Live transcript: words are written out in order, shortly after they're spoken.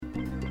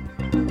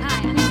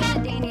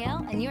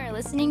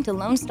listening to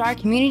Lone Star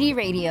Community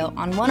Radio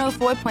on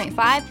 104.5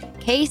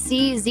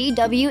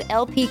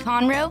 KCZWLP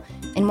Conroe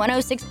and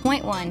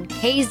 106.1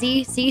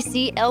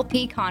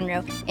 KZCCLP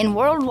Conroe and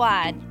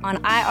worldwide on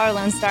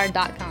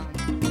irlonestar.com.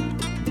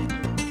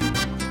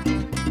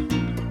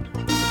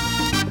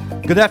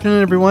 Good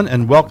afternoon, everyone,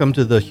 and welcome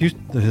to the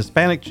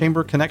Hispanic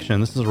Chamber Connection.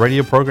 This is a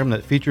radio program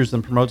that features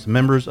and promotes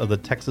members of the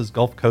Texas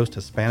Gulf Coast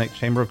Hispanic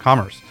Chamber of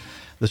Commerce.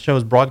 The show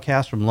is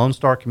broadcast from Lone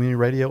Star Community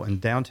Radio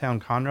in downtown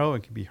Conroe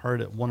and can be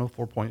heard at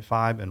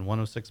 104.5 and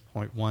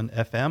 106.1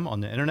 FM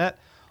on the internet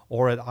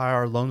or at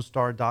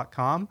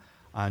irlonestar.com.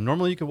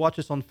 Normally you can watch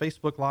us on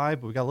Facebook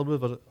Live, but we got a little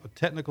bit of a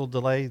technical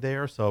delay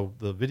there, so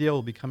the video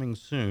will be coming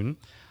soon.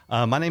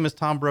 My name is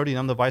Tom Brody, and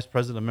I'm the Vice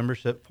President of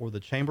Membership for the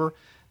Chamber.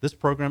 This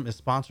program is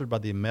sponsored by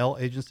the Amel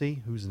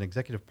Agency, who's an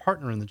executive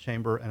partner in the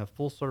Chamber and a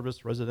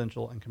full-service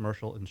residential and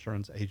commercial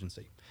insurance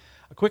agency.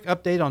 A quick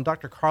update on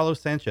Dr. Carlos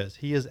Sanchez.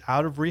 He is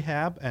out of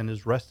rehab and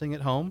is resting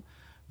at home.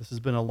 This has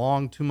been a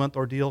long 2-month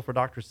ordeal for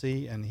Dr.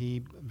 C, and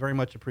he very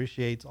much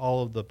appreciates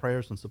all of the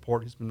prayers and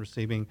support he's been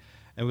receiving,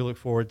 and we look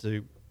forward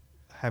to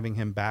having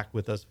him back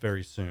with us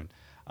very soon.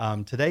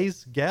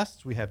 Today's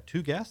guests, we have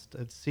 2 guests.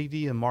 It's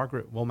CD and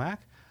Margaret Womack.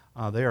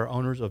 They are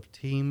owners of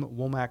Team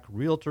Womack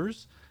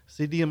Realtors.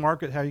 CD and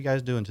Margaret, how are you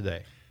guys doing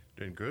today?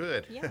 Doing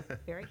good. Yeah,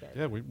 very good.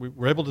 Yeah, we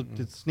were able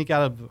to sneak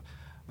out of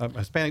a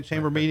Hispanic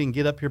Chamber meeting,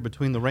 get up here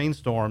between the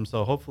rainstorms,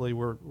 so hopefully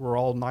we're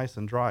all nice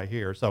and dry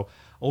here. So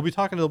we'll be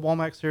talking to the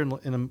Womacks here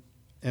in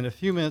a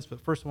few minutes, but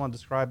first I want to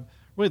describe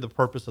really the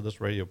purpose of this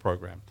radio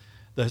program.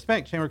 The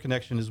Hispanic Chamber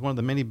Connection is one of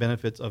the many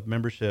benefits of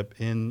membership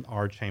in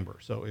our chamber.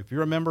 So if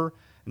you're a member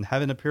and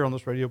haven't appeared on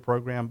this radio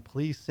program,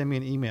 please send me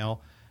an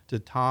email to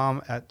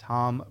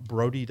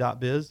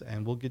tom@tombrody.biz,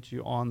 and we'll get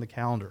you on the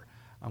calendar.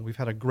 We've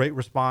had a great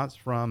response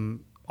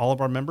from all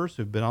of our members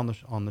who've been on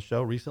the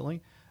show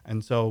recently,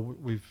 and so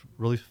we've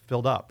really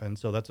filled up. And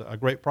so that's a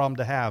great problem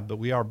to have, but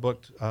we are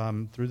booked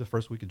through the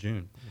first week of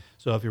June.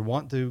 So if you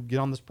want to get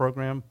on this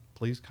program,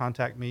 please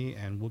contact me,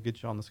 and we'll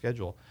get you on the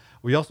schedule.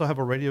 We also have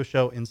a radio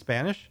show in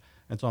Spanish.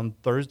 It's on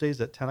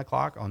Thursdays at 10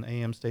 o'clock on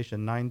AM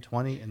station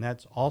 920, and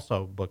that's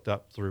also booked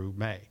up through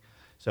May.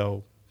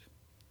 So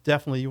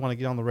definitely you want to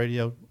get on the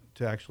radio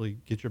to actually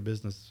get your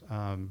business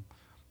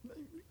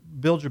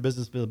build your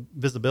business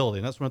visibility.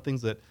 And that's one of the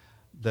things that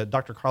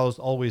Dr. Carlos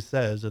always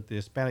says, that the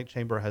Hispanic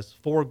Chamber has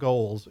 4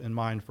 goals in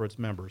mind for its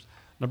members.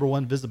 Number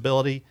 1,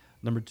 visibility.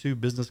 Number 2,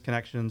 business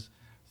connections.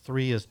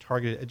 3 is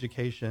targeted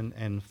education.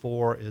 And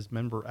 4 is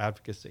member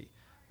advocacy.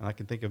 And I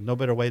can think of no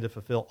better way to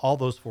fulfill all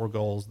those 4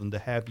 goals than to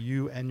have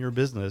you and your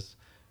business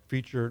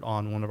featured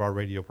on one of our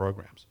radio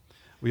programs.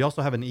 We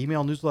also have an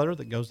email newsletter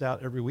that goes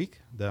out every week,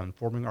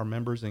 informing our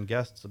members and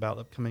guests about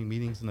upcoming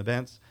meetings and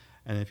events.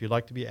 And if you'd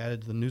like to be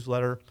added to the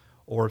newsletter,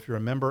 or if you're a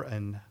member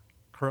and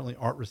currently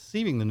aren't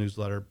receiving the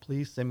newsletter,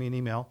 please send me an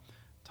email,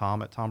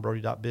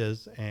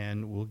 tom@tombrody.biz,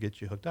 and we'll get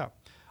you hooked up.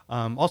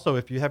 Also,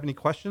 if you have any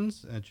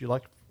questions that you'd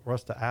like for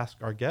us to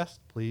ask our guests,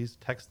 please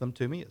text them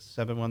to me at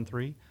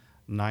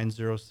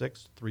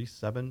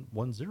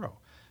 713-906-3710.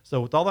 So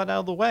with all that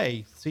out of the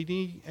way,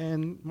 CD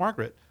and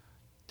Margaret,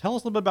 tell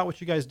us a little bit about what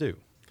you guys do.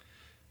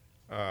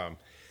 I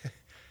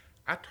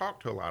talk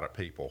to a lot of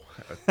people.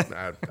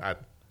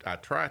 I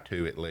try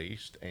to, at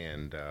least,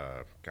 and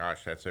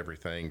gosh, that's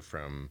everything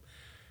from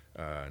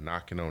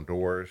knocking on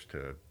doors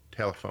to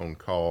telephone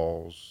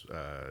calls,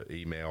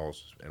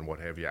 emails, and what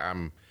have you.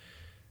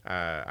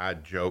 I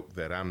joke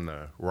that I'm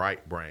the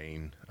right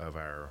brain of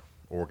our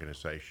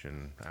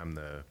organization. I'm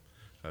the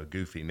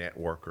goofy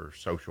networker,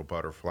 social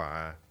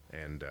butterfly,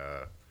 and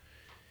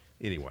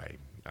anyway,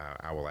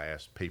 I will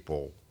ask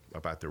people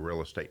about their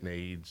real estate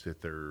needs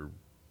if they're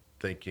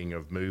thinking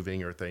of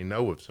moving or if they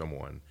know of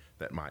someone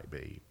that might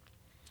be.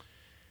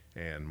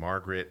 And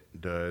Margaret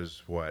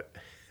does what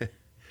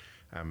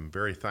I'm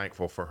very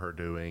thankful for her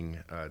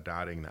doing,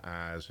 dotting the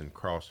I's and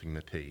crossing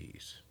the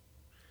T's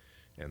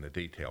and the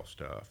detail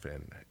stuff.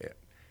 And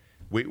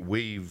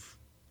we've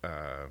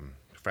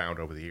found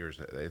over the years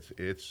that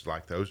it's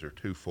like those are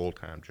 2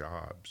 full-time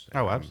jobs.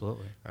 Oh,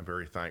 absolutely. I'm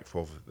very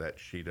thankful that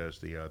she does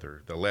the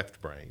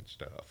left brain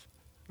stuff.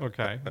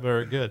 Okay,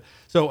 very good.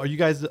 So are you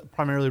guys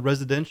primarily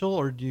residential,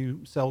 or do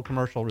you sell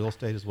commercial real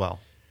estate as well?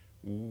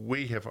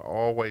 We have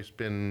always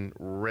been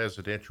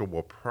residential.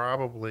 We'll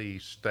probably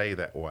stay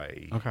that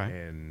way. Okay.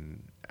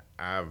 And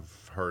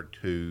I've heard,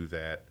 too,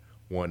 that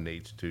one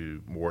needs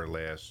to more or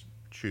less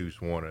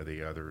choose one or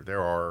the other.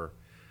 There are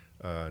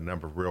a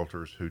number of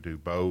realtors who do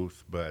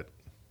both, but,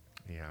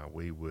 yeah,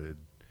 we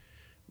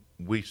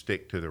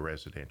stick to the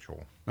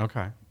residential.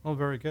 Okay. Well,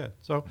 very good.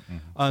 So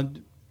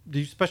do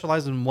you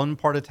specialize in one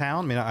part of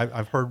town? I mean,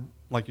 I've heard,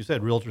 like you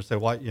said, realtors say,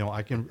 well,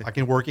 I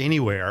can work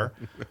anywhere,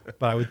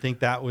 but I would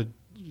think that would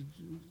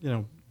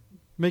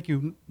make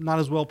you not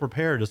as well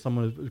prepared as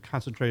someone who's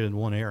concentrated in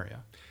one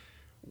area.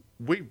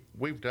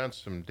 We've done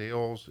some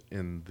deals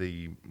in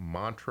the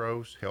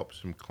Montrose, helped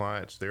some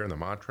clients there in the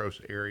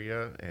Montrose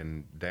area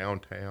and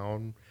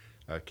downtown,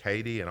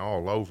 Katy and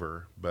all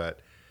over. But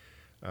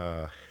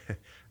Uh,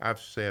 I've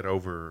said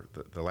over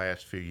the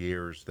last few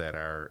years that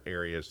our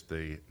area is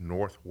the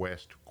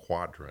northwest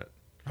quadrant.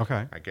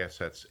 Okay. I guess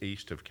that's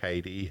east of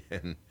Katy,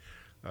 and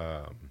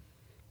um,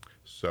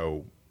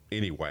 so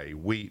anyway,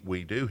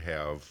 we do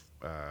have.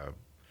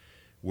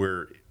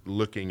 We're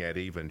looking at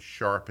even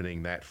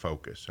sharpening that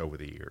focus over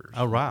the years.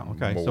 Oh, wow.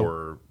 Okay.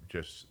 More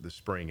just the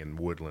spring and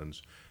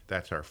woodlands.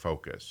 That's our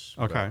focus.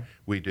 Okay.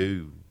 But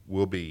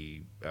we'll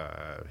be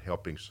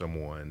helping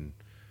someone.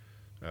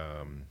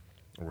 A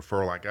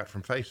referral I got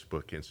from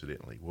Facebook,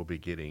 incidentally. We'll be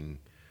getting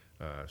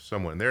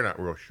someone. They're not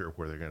real sure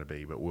where they're going to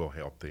be, but we'll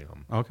help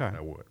them. Okay.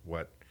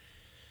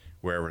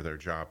 Wherever their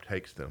job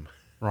takes them.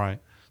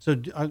 Right. So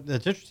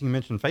that's interesting. You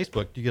mentioned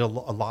Facebook. Do you get a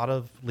lot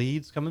of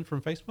leads coming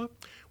from Facebook?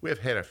 We have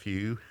had a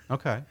few.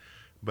 Okay.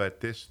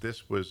 But this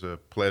was a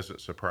pleasant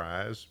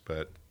surprise.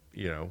 But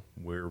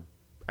we're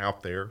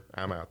out there.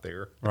 I'm out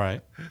there.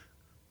 Right.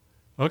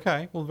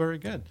 Okay. Well, very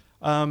good.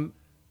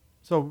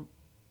 So,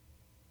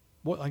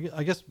 what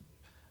I guess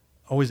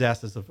always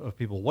ask this of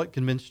people: what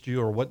convinced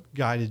you, or what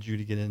guided you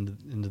to get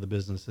into the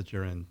business that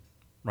you're in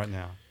right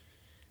now?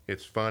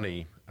 It's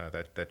funny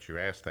that you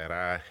asked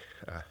that.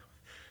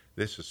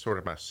 This is sort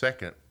of my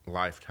second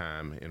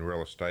lifetime in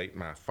real estate.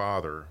 My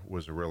father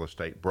was a real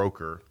estate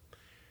broker,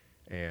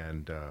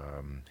 and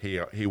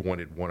he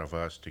wanted one of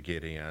us to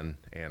get in.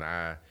 And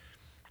I,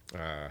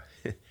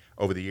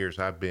 over the years,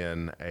 I've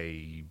been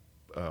a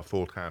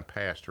full-time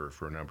pastor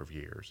for a number of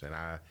years, and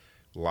I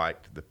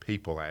liked the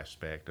people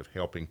aspect of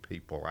helping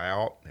people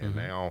out. And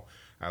now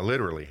I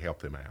literally help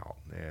them out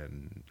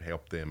and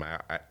help them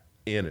out,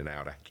 in and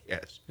out, I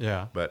guess.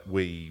 Yeah. But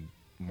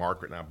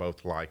Margaret and I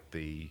both like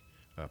the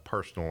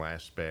personal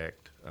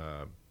aspect,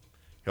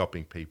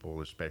 helping people,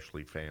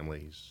 especially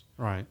families.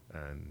 Right.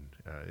 And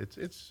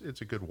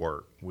it's a good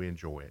work. We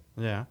enjoy it.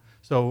 Yeah.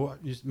 So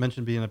you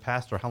mentioned being a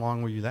pastor. How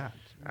long were you that?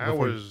 I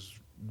was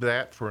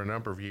that for a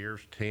number of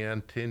years,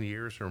 10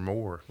 years or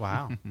more.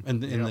 Wow.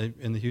 And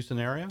in the Houston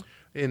area?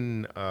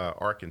 In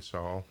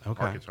Arkansas,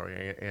 Okay. Arkansas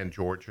and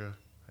Georgia.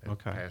 I've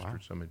Okay, pastored wow.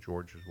 some in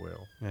Georgia as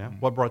well. Yeah.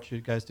 What brought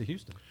you guys to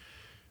Houston?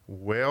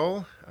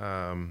 Well,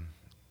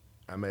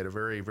 I made a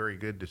very, very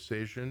good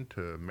decision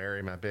to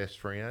marry my best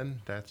friend.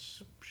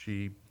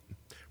 She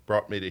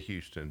brought me to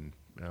Houston.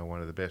 One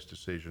of the best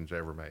decisions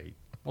ever made.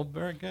 Well,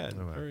 very good.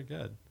 All right. Very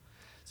good.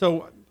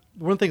 So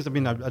one of the things,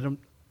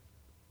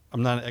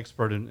 I'm not an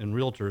expert in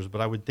realtors, but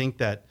I would think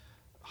that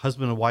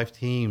husband and wife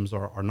teams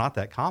are not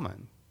that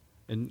common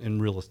in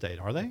real estate,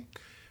 are they?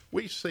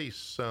 We see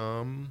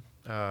some.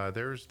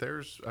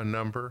 There's a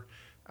number.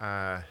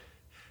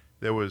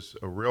 There was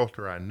a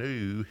realtor I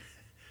knew.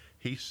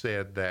 He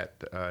said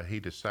that he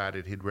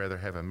decided he'd rather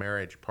have a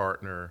marriage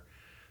partner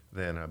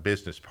than a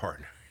business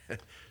partner.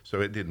 So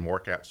it didn't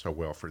work out so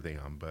well for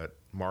them. But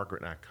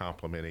Margaret and I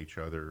complement each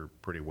other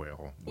pretty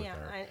well.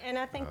 And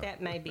I think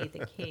that may be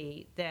the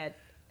key, that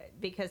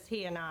because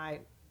he and I,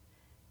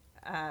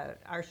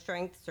 our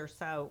strengths are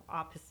so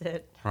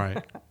opposite,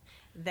 Right.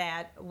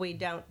 that we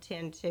don't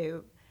tend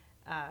to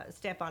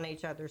step on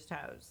each other's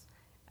toes.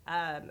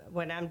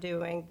 When I'm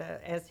doing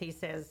as he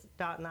says,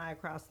 dotting the I,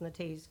 crossing the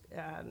T's,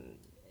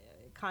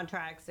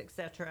 contracts,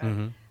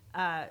 etc.,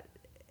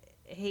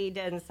 he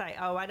doesn't say,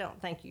 "Oh, I don't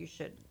think you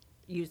should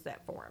use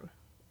that form."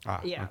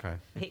 Yeah. Okay.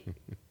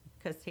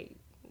 Because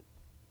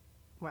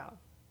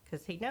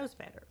he knows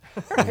better.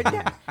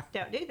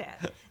 Don't do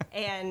that.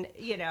 And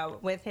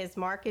with his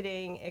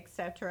marketing,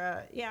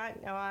 etc. Yeah,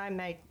 I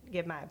may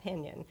give my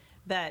opinion,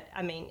 but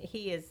I mean,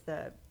 he's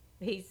the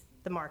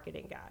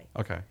marketing guy.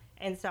 Okay.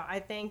 And so I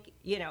think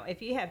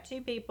if you have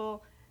two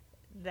people,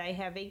 they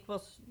have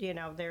equal.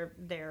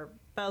 They're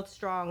both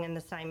strong in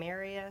the same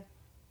area.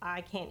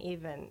 I can't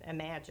even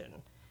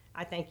imagine.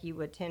 I think you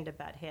would tend to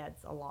butt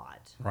heads a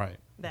lot. Right.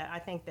 But I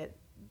think that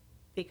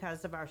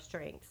because of our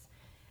strengths,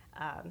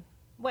 and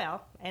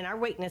our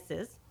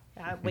weaknesses.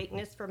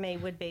 Weakness for me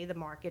would be the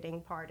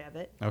marketing part of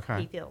it.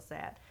 Okay. He feels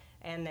that,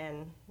 and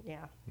then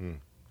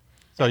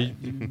So you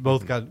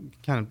both got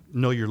kind of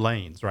know your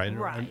lanes, right?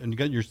 Right. And you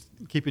got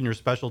keeping your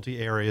specialty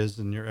areas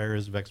and your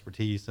areas of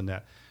expertise and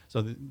that.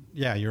 So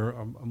you're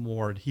a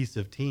more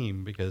adhesive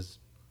team because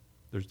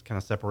there's kind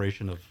of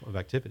separation of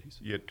activities.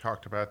 You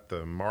talked about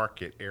the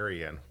market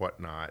area and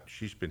whatnot.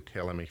 She's been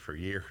telling me for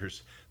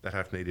years that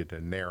I've needed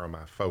to narrow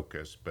my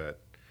focus, but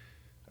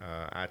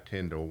I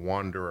tend to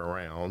wander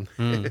around.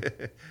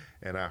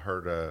 And I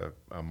heard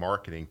a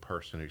marketing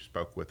person who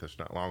spoke with us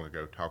not long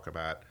ago talk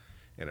about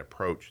an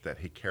approach that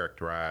he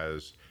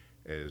characterized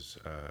as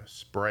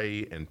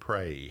spray and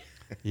pray.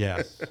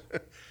 Yes.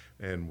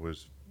 And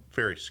was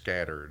very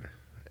scattered.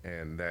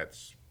 And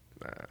that's,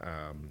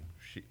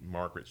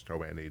 Margaret's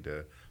told me I need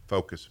to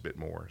focus a bit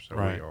more. So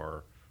Right. we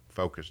are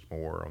focused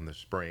more on the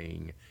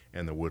spring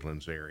and the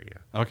woodlands area.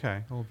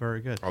 Okay. Well,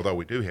 very good. Although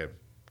we do have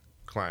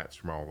clients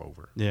from all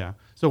over. Yeah.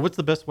 So what's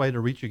the best way to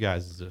reach you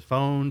guys? Is it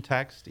phone,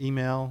 text,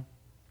 email?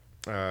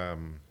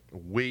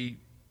 We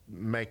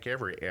make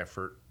every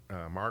effort,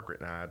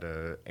 Margaret and I,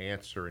 to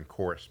answer and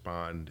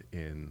correspond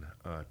in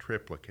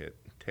triplicate: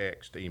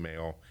 text,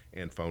 email,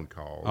 and phone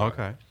call.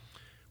 Okay.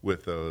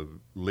 with a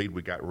lead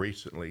we got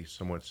recently,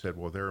 someone said,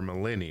 well, they're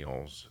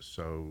millennials,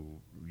 so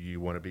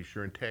you want to be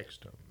sure and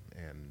text them.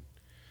 And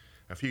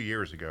a few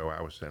years ago,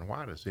 I was saying,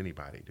 why does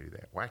anybody do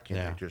that? Why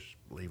can't they just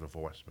leave a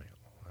voicemail?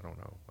 I don't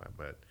know.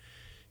 But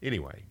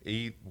anyway,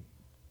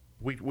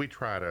 we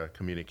try to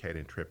communicate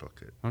in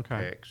triplicate. Okay.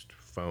 Text,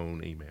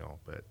 phone, email.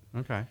 But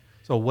Okay.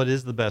 So what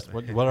is the best?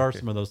 What are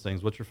some of those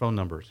things? What's your phone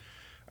numbers?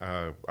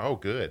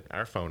 good.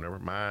 Our phone number,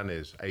 mine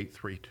is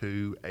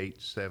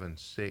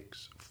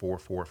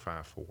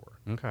 832-876-4454.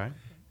 Okay.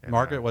 And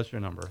Margaret, what's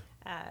your number?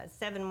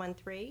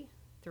 713-305-6232.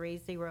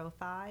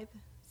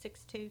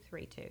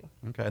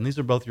 Okay. And these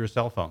are both your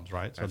cell phones,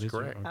 right? That's these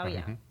correct. Oh,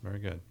 yeah. Very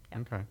good.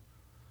 Yep. Okay.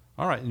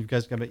 All right. And you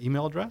guys got an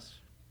email address?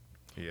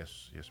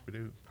 Yes, we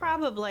do.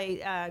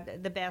 Probably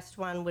the best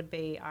one would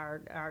be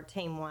our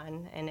team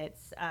one, and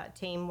it's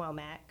Team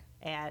Womack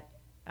at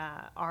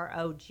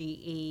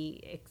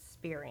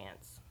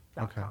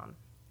rogeexperience.com.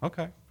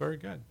 Okay. Very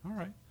good. All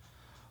right.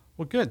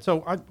 Well, good. So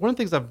one of the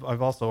things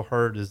I've also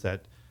heard is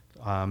that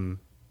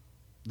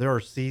there are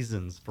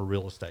seasons for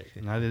real estate,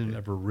 and I didn't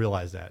ever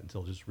realize that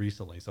until just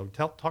recently. So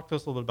talk to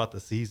us a little bit about the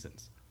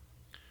seasons.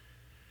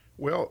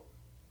 Well,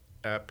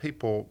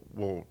 people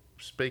will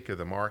speak of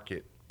the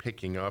market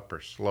picking up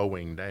or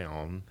slowing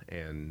down,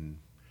 and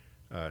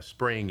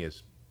spring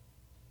is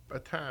a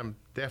time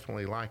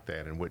definitely like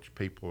that in which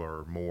people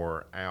are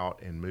more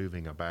out and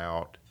moving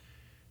about,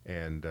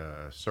 and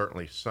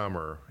certainly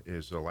summer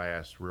is the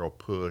last real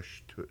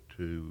push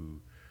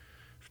to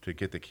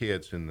get the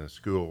kids in the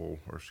school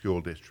or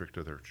school district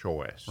of their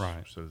choice.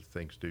 Right. So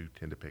things do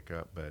tend to pick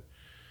up, but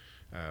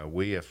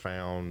we have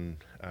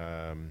found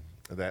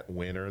that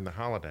winter and the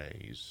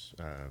holidays,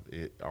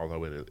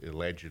 although it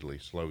allegedly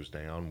slows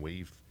down,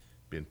 we've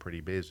been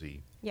pretty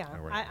busy. Yeah,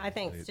 around. I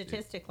think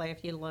statistically,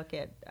 if you look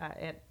at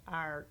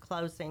our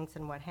closings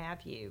and what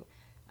have you,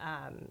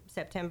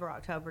 September,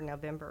 October,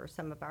 November are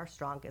some of our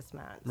strongest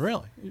months.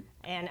 Really?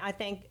 And I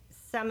think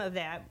some of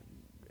that,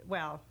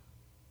 well,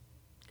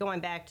 going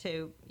back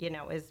to,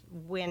 is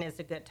when is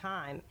a good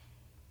time.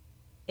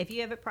 If you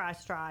have it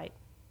priced right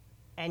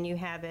and you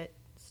have it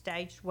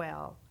staged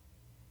well,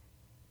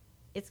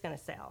 it's going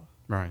to sell.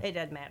 Right. It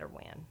doesn't matter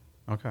when.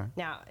 Okay.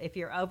 Now, if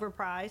you're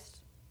overpriced,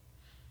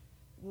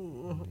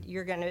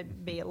 you're going to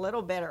be a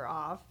little better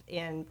off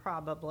in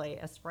probably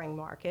a spring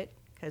market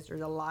because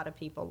there's a lot of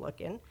people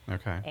looking.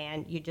 Okay.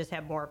 And you just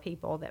have more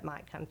people that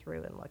might come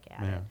through and look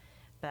at Yeah. it.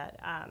 But,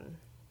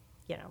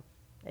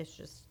 it's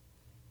just,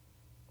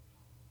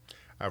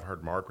 I've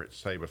heard Margaret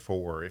say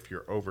before, if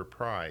you're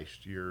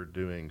overpriced, you're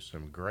doing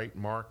some great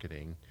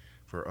marketing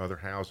for other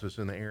houses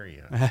in the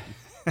area.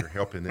 You're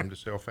helping them to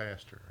sell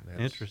faster. And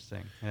that's,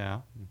 Interesting. Yeah.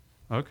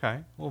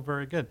 Okay. Well,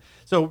 very good.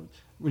 So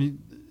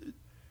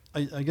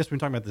I guess when we're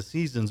talking about the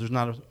seasons, there's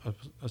not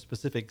a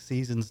specific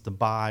seasons to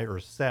buy or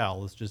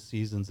sell. It's just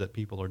seasons that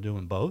people are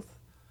doing both.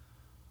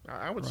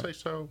 I would say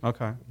so.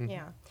 Okay.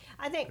 yeah.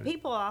 I think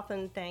people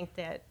often think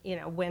that,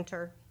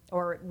 winter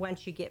or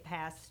once you get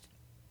past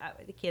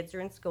the kids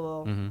are in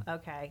school,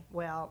 okay,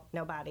 well,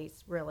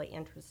 nobody's really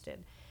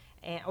interested.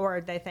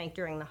 Or they think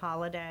during the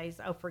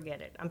holidays, oh,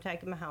 forget it, I'm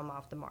taking my home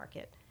off the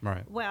market.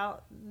 Right.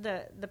 Well,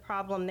 the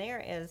problem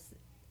there is,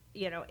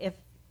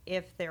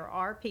 if there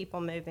are people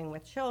moving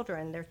with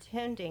children, they're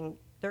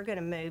going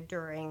to move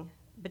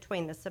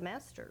between the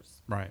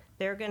semesters. Right.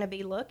 They're going to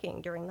be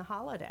looking during the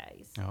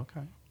holidays.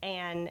 Okay.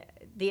 And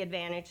the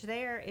advantage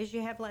there is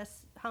you have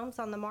less homes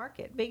on the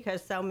market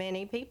because so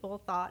many people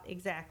thought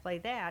exactly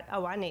that.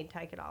 Oh, I need to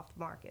take it off the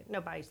market.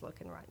 Nobody's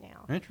looking right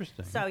now.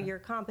 Interesting. So your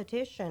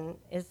competition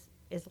is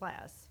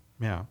less.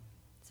 Yeah.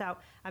 So,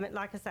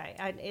 like I say,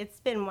 it's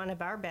been one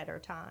of our better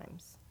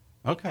times.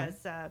 Okay.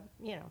 Because,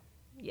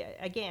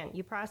 again,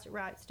 you price it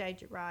right,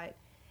 stage it right,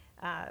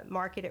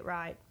 market it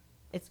right,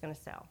 it's going to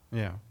sell.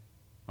 Yeah.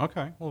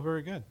 Okay. Well,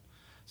 very good.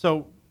 So,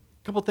 a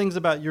couple things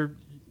about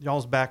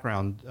y'all's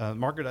background.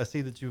 Margaret, I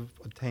see that you've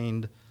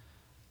obtained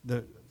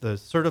the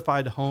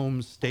Certified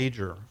Home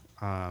Stager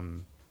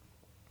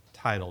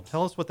title.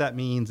 Tell us what that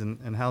means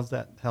and how's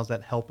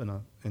that help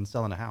in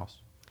selling a house?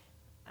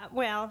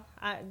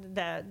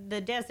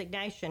 The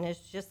designation is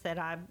just that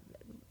I've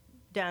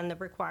done the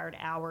required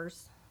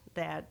hours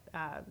that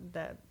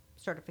the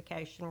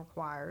certification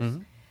requires.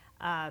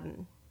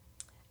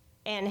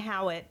 And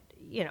how it,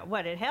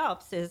 what it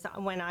helps is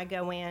when I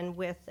go in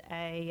with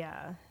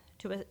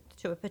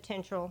to a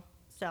potential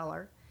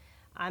seller,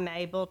 I'm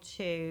able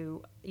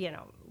to,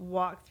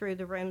 walk through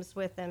the rooms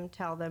with them,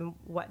 tell them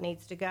what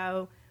needs to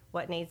go,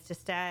 what needs to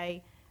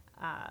stay.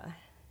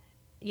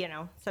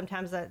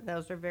 Sometimes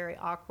those are very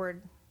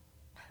awkward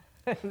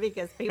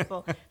because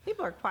people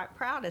are quite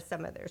proud of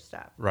some of their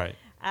stuff. Right.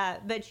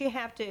 But you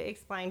have to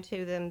explain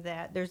to them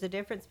that there's a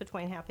difference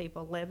between how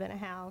people live in a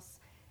house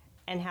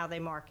and how they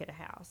market a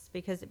house,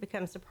 because it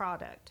becomes a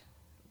product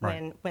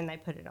when they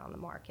put it on the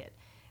market.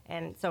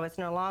 And so it's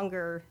no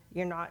longer,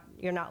 you're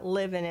not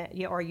living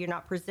it, or you're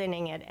not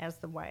presenting it as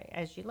the way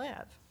as you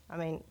live. I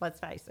mean, let's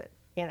face it,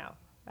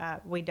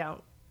 we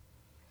don't,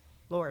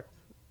 Lord,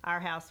 our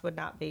house would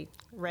not be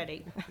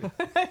ready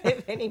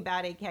if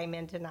anybody came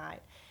in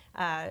tonight.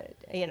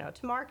 to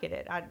market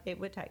it. It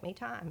would take me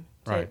time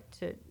to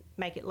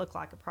make it look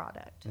like a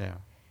product. Yeah.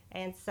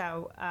 And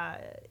so,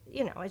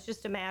 it's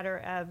just a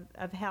matter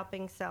of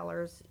helping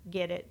sellers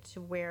get it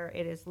to where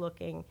it is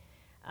looking,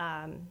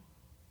 to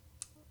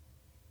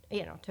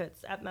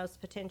its utmost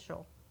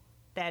potential,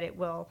 that it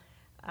will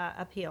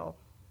appeal.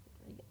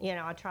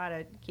 I try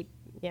to keep,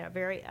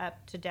 very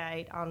up to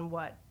date on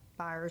what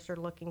buyers are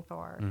looking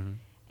for. Mm-hmm.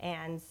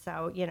 And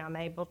so, I'm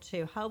able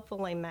to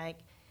hopefully make,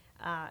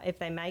 if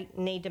they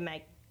need to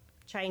make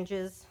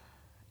changes,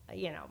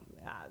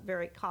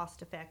 very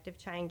cost-effective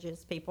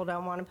changes. People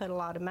don't want to put a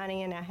lot of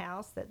money in a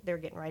house that they're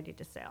getting ready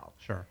to sell.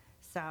 Sure.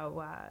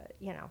 So,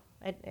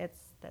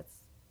 that's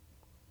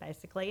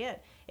basically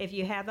it. If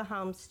you have a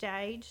home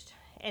staged,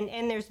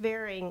 and there's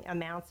varying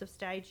amounts of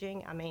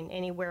staging. I mean,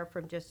 anywhere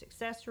from just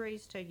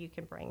accessories to you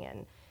can bring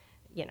in,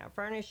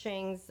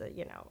 furnishings.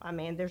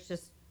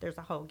 There's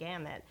a whole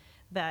gamut.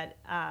 But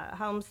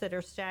homes that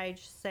are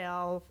staged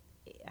sell.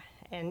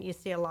 And you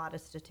see a lot of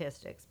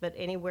statistics, but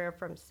anywhere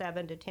from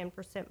 7 to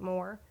 10%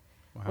 more,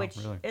 Wow, which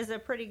really? is a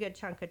pretty good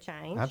chunk of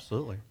change.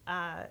 Absolutely.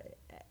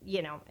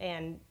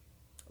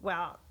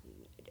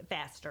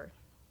 Faster.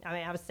 I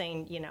mean, I've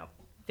seen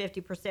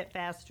 50%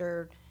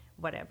 faster,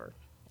 whatever.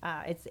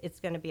 It's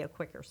going to be a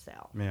quicker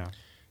sell. Yeah.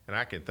 And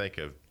I can think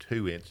of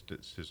 2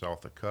 instances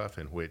off the cuff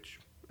in which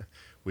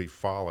we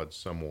followed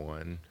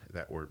someone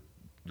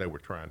they were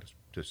trying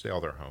to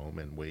sell their home,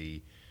 and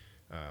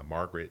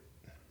Margaret.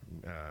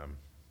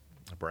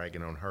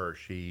 Bragging on her,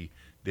 she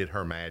did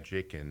her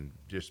magic and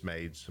just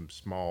made some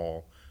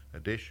small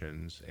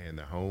additions, and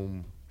the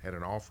home had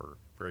an offer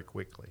very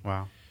quickly.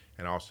 Wow.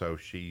 And also,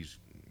 she's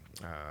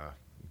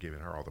giving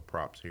her all the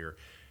props here.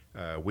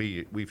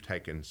 We've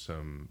taken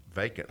some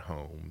vacant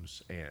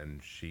homes,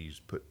 and she's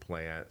put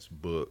plants,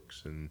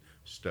 books, and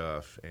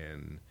stuff.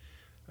 And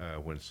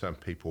when some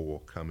people will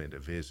come in to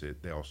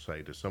visit, they'll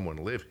say, "Does someone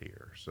live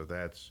here?" So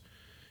that's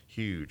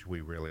huge.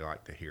 We really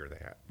like to hear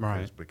that,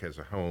 Right? Because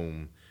a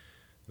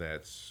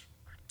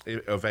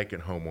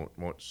vacant home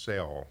won't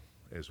sell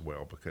as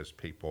well because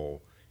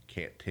people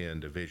can't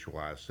tend to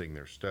visualize seeing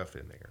their stuff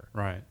in there.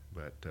 Right.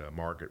 But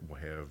Margaret will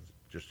have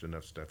just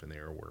enough stuff in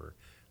there where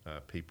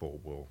people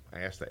will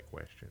ask that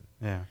question.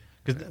 Yeah.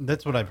 Because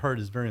that's what I've heard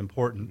is very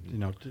important.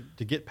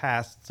 To get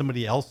past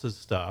somebody else's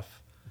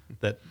stuff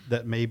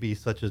that may be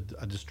such a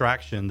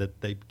distraction that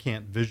they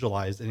can't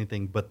visualize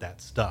anything but that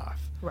stuff.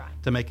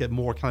 Right. To make it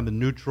more kind of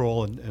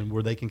neutral and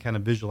where they can kind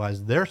of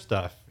visualize their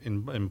stuff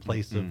in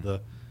place of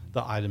the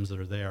items that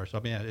are there. So,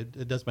 I mean,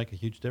 it does make a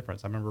huge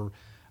difference. I remember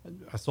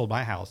I sold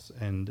my house,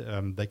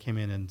 and they came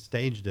in and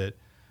staged it.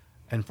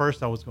 And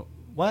first I was going,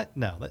 what?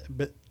 No.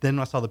 But then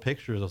when I saw the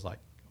pictures, I was like,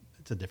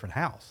 it's a different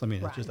house. I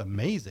mean, It's just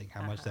amazing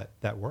how much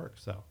that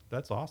works. So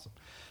that's awesome.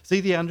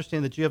 CD, I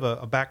understand that you have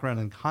a background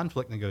in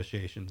conflict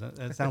negotiations.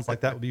 It sounds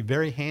like that would be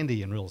very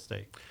handy in real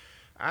estate.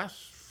 I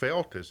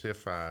felt as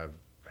if I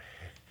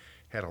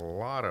had a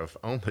lot of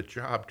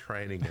on-the-job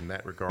training in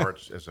that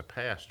regards as a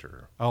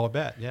pastor. Oh, I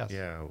bet, yes.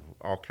 Yeah,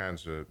 all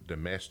kinds of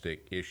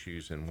domestic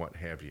issues and what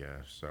have you.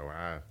 So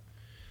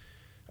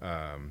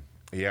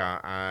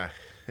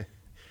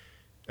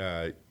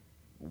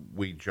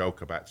we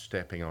joke about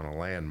stepping on a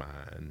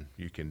landmine.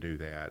 You can do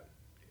that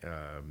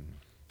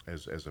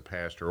as a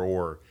pastor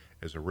or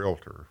as a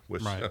realtor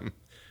with some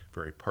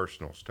very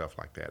personal stuff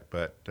like that.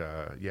 But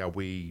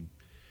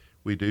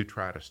we do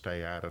try to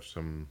stay out of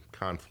some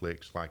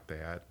conflicts like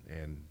that,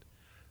 and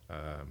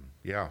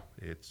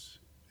it's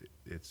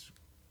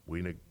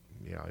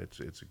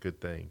a good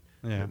thing.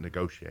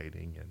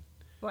 Negotiating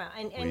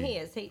and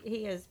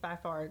he is by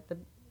far the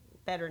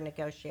better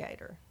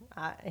negotiator.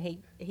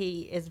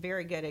 He is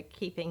very good at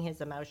keeping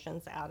his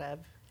emotions out of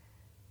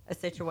a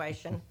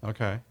situation.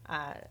 Okay.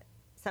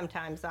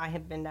 Sometimes I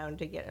have been known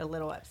to get a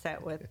little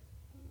upset with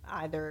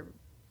either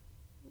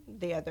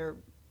the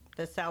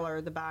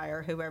seller, the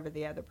buyer, whoever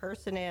the other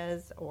person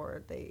is,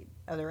 or the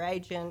other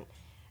agent,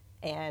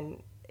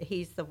 and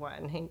he's the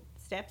one who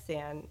steps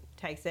in,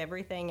 takes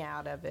everything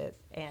out of it,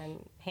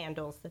 and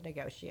handles the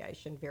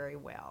negotiation very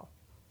well.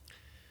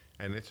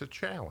 And it's a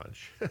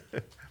challenge.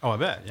 Oh, I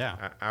bet,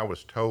 yeah. I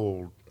was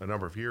told a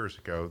number of years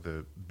ago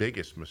the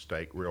biggest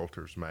mistake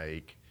realtors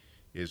make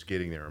is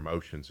getting their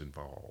emotions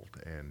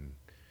involved, and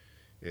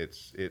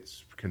it's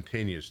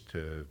continues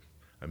to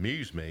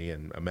amuse me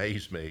and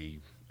amaze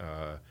me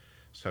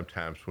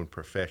sometimes when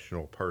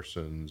professional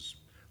persons,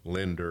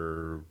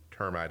 lender,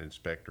 termite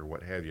inspector,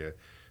 what have you,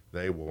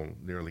 they will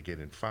nearly get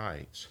in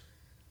fights.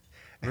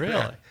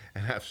 Really?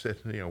 And I've said,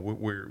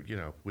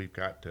 we've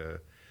got to.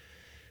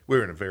 We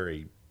were in a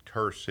very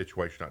terse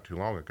situation not too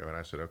long ago, and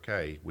I said,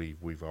 okay,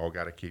 we've all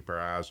got to keep our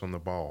eyes on the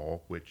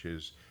ball, which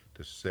is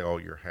to sell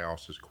your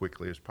house as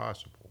quickly as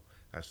possible.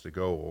 That's the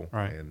goal,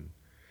 right. And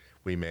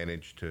we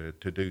managed to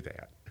do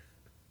that.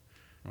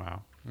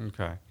 Wow.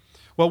 Okay.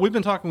 Well, we've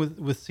been talking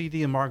with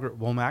CD and Margaret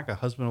Womack, a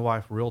husband and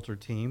wife realtor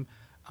team.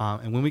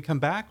 And when we come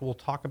back, we'll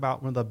talk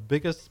about one of the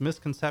biggest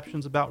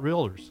misconceptions about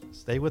realtors.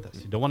 Stay with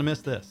us. You don't want to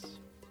miss this.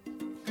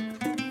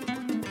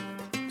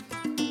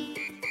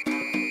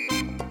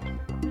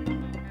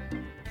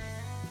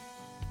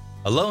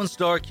 A Lone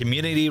Star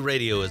Community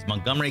Radio is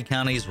Montgomery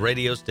County's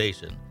radio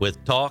station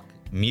with talk,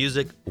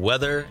 music,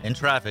 weather, and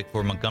traffic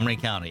for Montgomery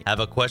County.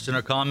 Have a question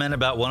or comment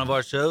about one of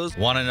our shows?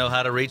 Want to know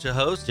how to reach a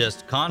host?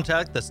 Just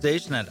contact the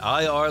station at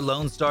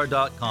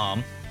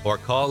irlonestar.com or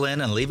call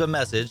in and leave a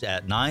message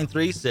at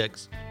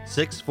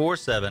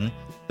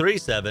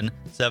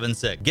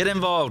 936-647-3776. Get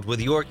involved with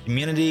your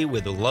community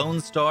with Lone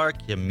Star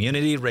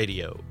Community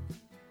Radio.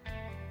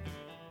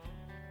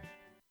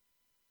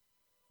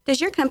 Does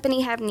your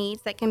company have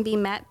needs that can be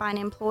met by an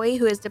employee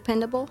who is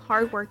dependable,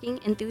 hardworking,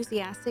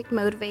 enthusiastic,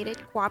 motivated,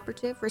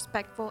 cooperative,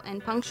 respectful,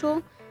 and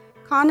punctual?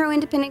 Conroe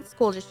Independent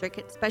School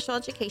District Special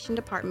Education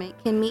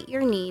Department can meet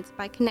your needs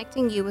by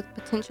connecting you with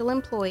potential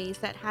employees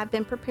that have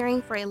been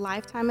preparing for a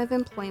lifetime of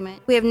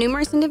employment. We have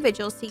numerous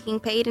individuals seeking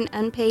paid and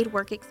unpaid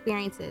work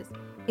experiences.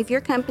 If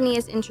your company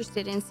is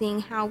interested in seeing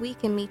how we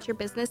can meet your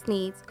business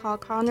needs, call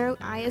Conroe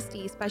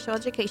ISD Special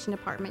Education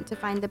Department to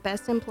find the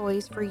best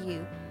employees for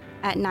you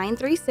at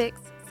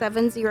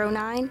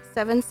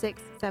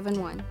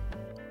 936-709-7671.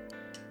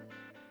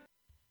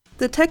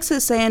 The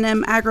Texas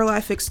A&M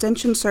AgriLife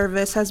Extension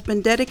Service has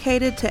been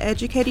dedicated to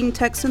educating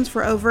Texans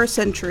for over a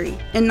century.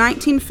 In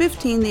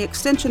 1915, the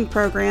Extension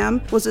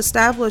Program was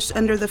established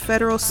under the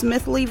federal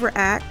Smith-Lever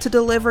Act to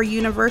deliver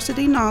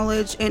university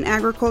knowledge and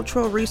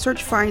agricultural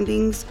research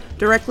findings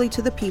directly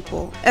to the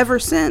people. Ever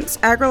since,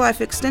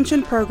 AgriLife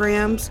Extension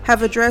programs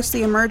have addressed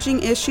the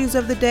emerging issues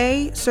of the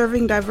day,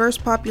 serving diverse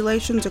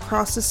populations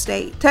across the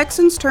state.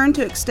 Texans turn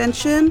to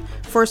Extension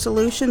for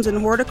solutions in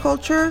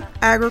horticulture,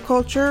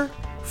 agriculture,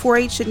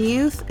 4-H and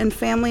youth, and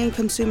family and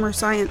consumer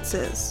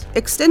sciences.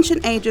 Extension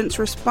agents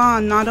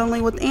respond not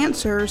only with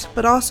answers,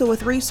 but also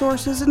with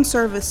resources and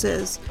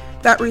services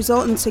that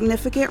result in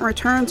significant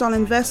returns on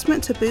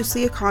investment to boost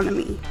the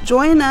economy.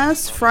 Join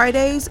us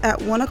Fridays at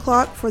 1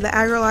 o'clock for the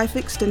AgriLife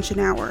Extension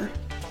Hour.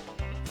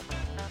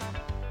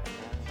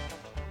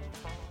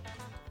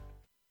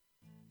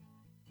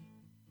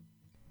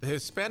 The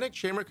Hispanic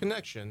Chamber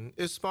Connection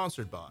is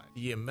sponsored by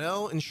the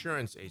Yamel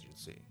Insurance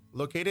Agency,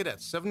 located at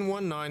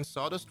 719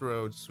 Sawdust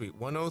Road, Suite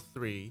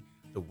 103,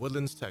 The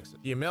Woodlands, Texas.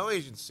 The Yamel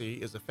Agency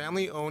is a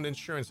family-owned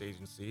insurance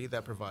agency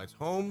that provides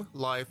home,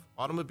 life,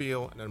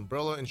 automobile, and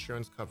umbrella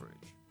insurance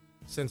coverage.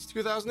 Since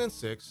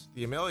 2006,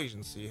 the Yamel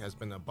Agency has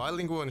been a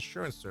bilingual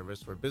insurance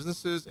service for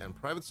businesses and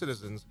private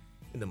citizens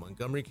in the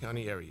Montgomery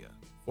County area.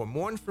 For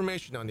more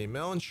information on the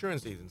Yamel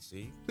Insurance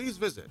Agency, please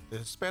visit the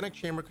Hispanic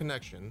Chamber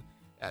Connection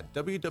at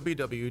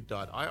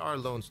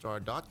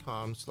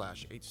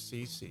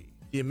www.irlonestar.com/HCC.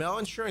 The Yamel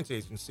Insurance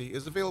Agency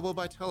is available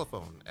by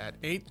telephone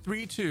at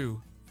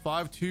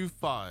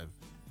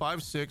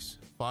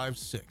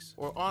 832-525-5656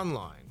 or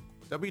online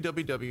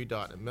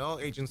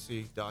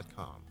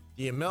www.yamelagency.com.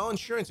 The Yamel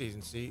Insurance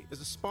Agency is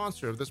a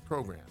sponsor of this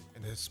program,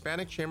 and the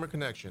Hispanic Chamber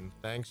Connection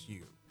thanks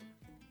you.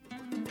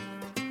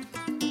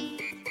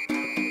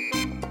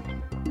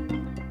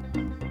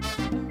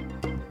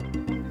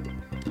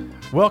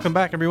 Welcome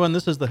back, everyone.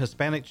 This is the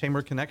Hispanic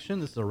Chamber Connection.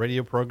 This is a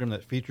radio program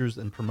that features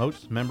and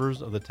promotes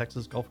members of the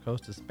Texas Gulf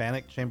Coast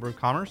Hispanic Chamber of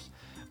Commerce.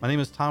 My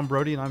name is Tom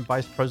Brody, and I'm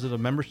Vice President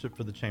of Membership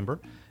for the Chamber.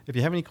 If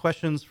you have any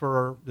questions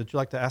that you'd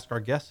like to ask our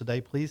guests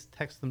today, please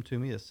text them to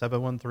me at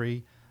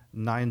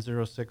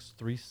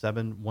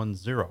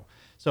 713-906-3710.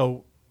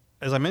 So,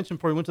 as I mentioned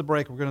before we went to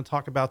break, we're going to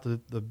talk about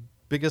the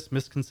biggest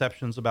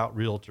misconceptions about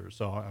realtors.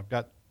 So, I've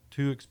got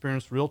two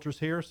experienced realtors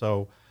here,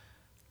 so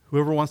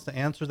whoever wants to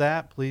answer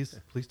that, please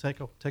take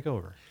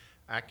over.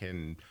 I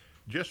can.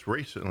 Just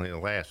recently,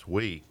 last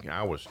week,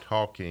 I was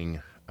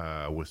talking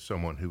with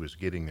someone who was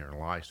getting their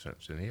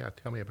license, and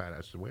tell me about it.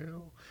 I said,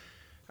 well,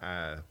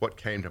 what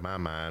came to my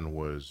mind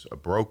was a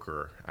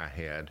broker I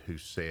had who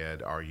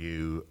said, are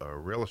you a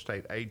real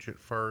estate agent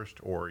first,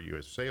 or are you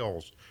a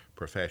sales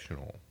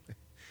professional?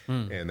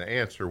 And the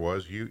answer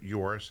was,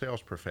 you are a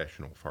sales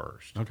professional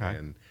first. Okay.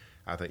 And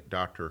I think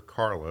Dr.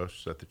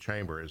 Carlos at the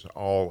Chamber is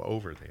all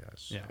over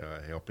this,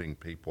 helping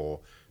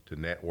people to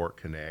network,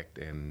 connect,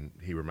 and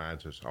he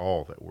reminds us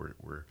all that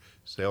we're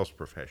sales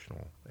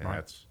professional, and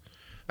right.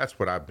 that's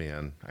what I've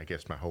been, I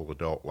guess, my whole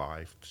adult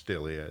life,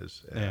 still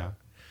is. Yeah.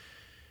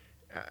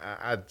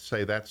 I'd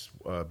say that's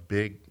a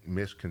big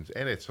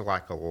misconception, and it's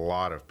like a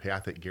lot of people. I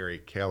think Gary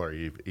Keller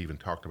even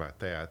talked about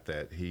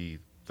that he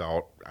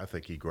thought, I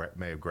think he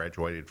may have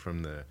graduated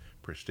from the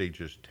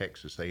prestigious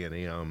Texas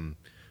A&M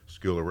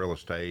School of Real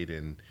Estate,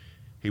 and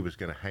he was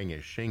going to hang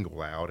his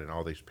shingle out and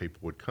all these people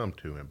would come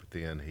to him. But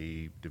then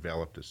he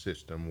developed a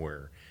system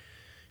where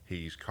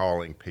he's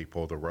calling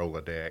people the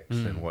Rolodex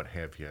and what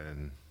have you.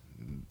 And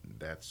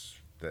that's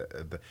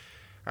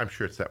I'm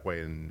sure it's that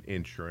way in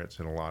insurance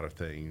and a lot of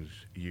things.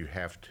 You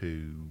have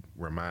to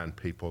remind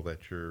people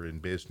that you're in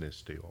business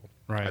still.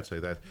 Right. I'd say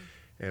that.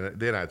 And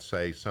then I'd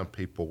say some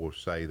people will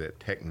say that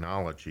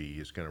technology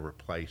is going to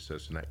replace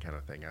us and that kind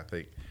of thing. I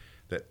think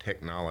that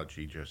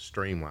technology just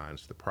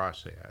streamlines the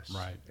process.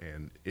 Right.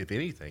 And if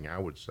anything, I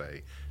would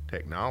say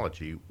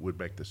technology would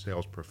make the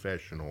sales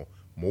professional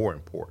more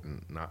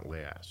important, not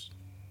less.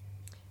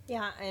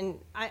 Yeah, and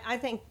I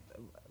think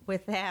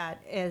with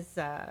that is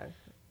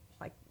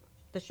like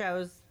the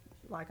shows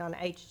like on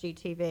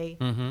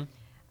HGTV,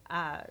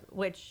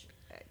 which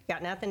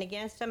got nothing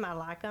against them. I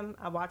like them.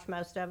 I watch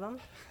most of them.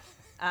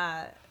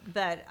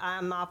 But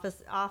I'm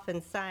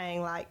often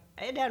saying, like,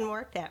 it doesn't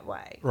work that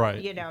way.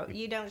 Right. You know,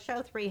 you don't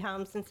show 3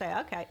 homes and say,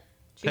 okay,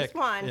 choose Pick.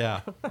 one.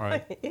 Yeah,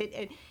 right.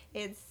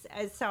 It's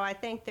so I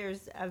think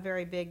there's a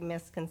very big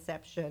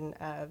misconception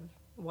of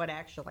what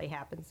actually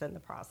happens in the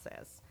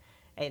process.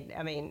 And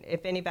I mean,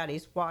 if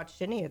anybody's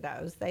watched any of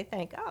those, they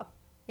think, oh,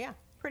 yeah,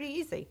 pretty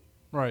easy.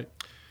 Right.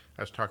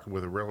 I was talking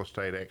with a real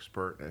estate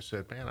expert, and I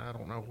said, man, I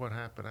don't know what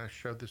happened. I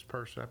showed this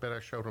person, I bet I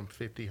showed him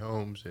 50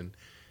 homes, and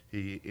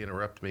he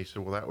interrupted me. He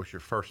said, well, that was your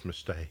first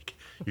mistake.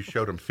 You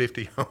showed him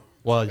 50 homes.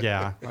 Well,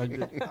 yeah,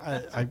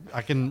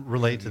 I can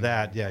relate to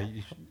that. Yeah,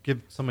 you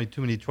give somebody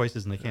too many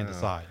choices and they can't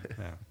decide.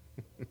 Yeah,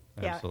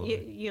 Yeah,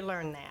 absolutely. you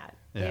learn that.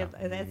 Yeah.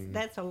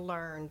 That's a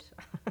learned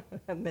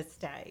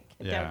mistake.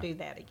 Yeah. Don't do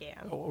that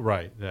again. Oh,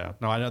 right. Yeah.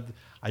 No, I know.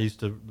 I used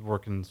to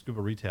work in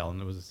scuba retail,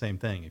 and it was the same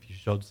thing. If you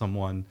showed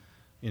someone,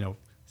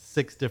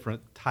 6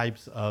 different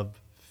types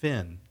of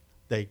fin,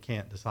 they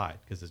can't decide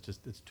because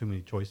it's too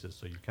many choices.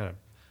 So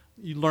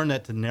you learn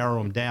that to narrow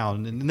them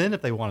down, and then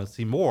if they want to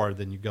see more,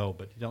 then you go,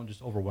 but you don't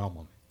just overwhelm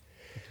them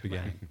at the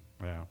beginning.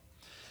 Yeah.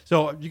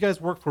 So you guys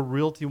work for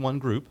Realty One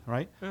Group,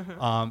 right?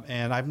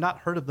 And I've not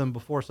heard of them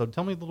before. So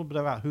tell me a little bit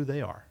about who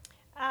they are.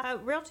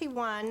 Realty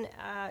One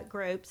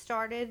Group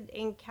started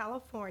in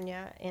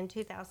California in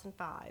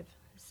 2005.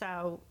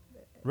 So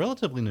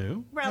Relatively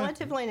new.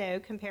 relatively new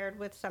compared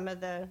with some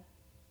of the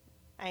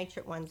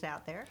ancient ones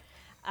out there.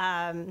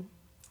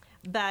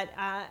 But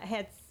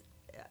had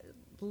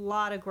a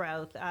lot of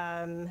growth.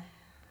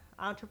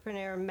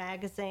 Entrepreneur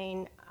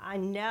Magazine, I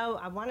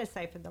want to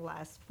say for the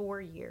last 4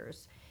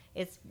 years,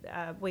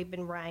 we've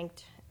been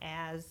ranked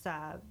as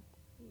one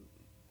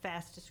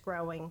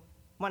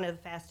of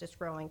the fastest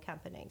growing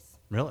companies.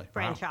 Really? Wow.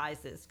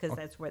 Franchises, because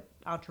that's what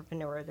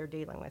entrepreneur, they're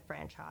dealing with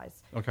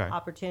franchise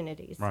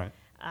opportunities. Right.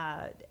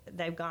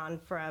 They've gone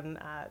from,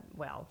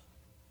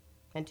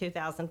 in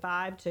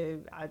 2005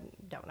 to, I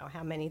don't know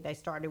how many they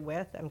started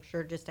with. I'm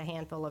sure just a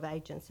handful of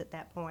agents at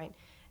that point.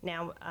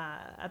 Now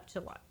up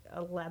to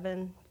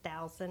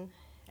 11,000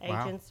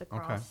 agents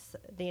across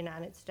the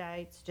United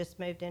States, just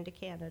moved into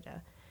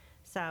Canada.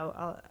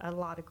 So a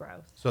lot of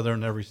growth. So they're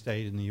in every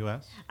state in the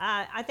U.S.?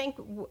 I think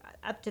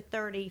up to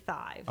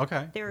 35.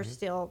 Okay. There's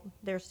still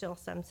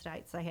some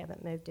states they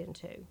haven't moved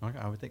into. Okay,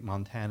 I would think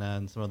Montana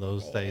and some of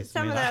those states.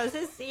 Some of those,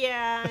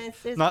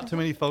 it's not too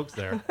many folks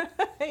there.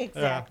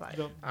 Exactly.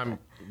 Yeah. I'm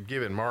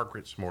giving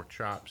Margaret some more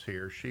chops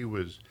here. She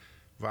was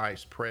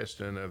vice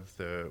president of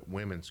the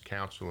Women's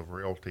Council of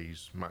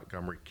Realty's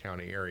Montgomery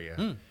County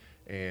area.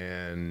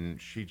 And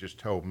she just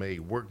told me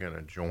we're going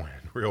to join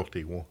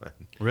Realty One.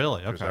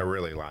 Really? Because Okay. I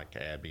really like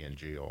Abby and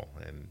Jill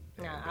and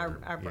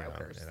our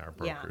brokers. And our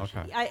brokers.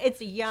 Okay.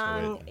 It's a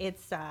young.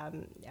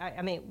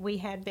 I mean, we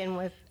had been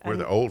with. We're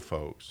the old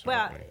folks.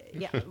 Well, aren't we?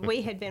 yeah,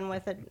 we had been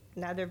with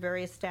another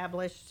very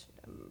established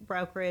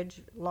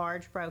brokerage,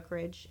 large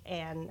brokerage,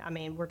 and I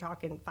mean, we're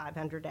talking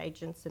 500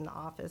 agents in the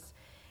office.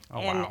 Oh,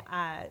 and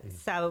wow.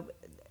 so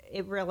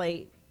it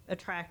really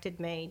attracted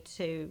me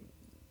to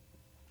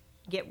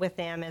get with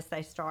them as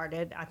they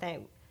started. I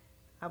think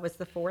I was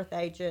the 4th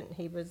agent,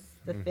 he was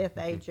the 5th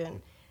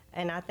agent,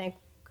 and I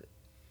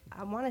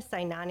want to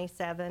say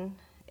 97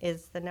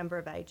 is the number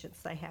of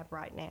agents they have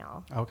right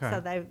now. Okay.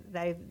 So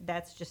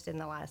that's just in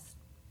the last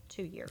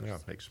 2 years. Yeah,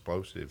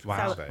 explosive.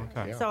 Wow. Say.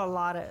 Okay. Yeah. So a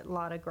lot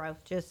of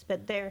growth.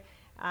 But they're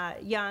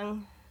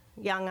young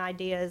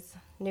ideas,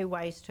 new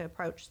ways to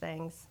approach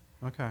things.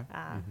 Okay.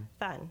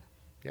 Fun.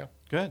 Yeah.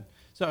 Good.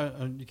 So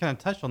you kind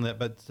of touched on that,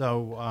 but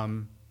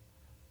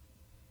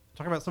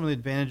talk about some of the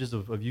advantages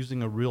of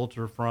using a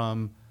realtor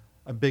from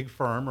a big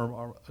firm,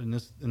 or in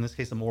this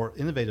case, a more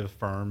innovative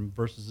firm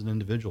versus an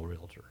individual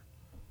realtor.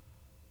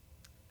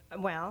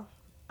 Well,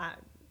 you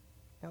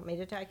want me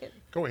to take it?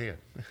 Go ahead.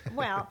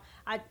 Well,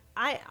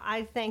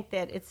 I think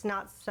that it's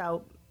not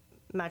so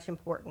much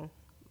important,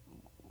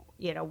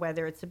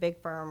 whether it's a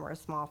big firm or a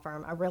small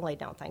firm. I really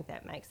don't think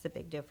that makes a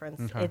big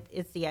difference. Okay.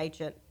 It's the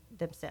agent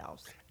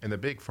themselves. And the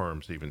big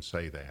firms even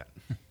say that.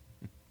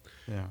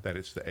 Yeah. That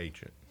it's the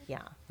agent.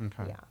 Yeah.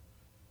 Okay.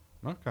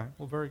 Yeah. Okay.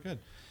 Well, very good.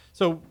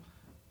 So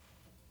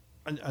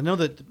I know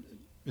that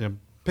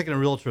picking a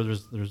realtor,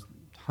 there's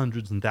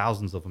hundreds and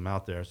thousands of them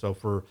out there. So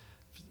for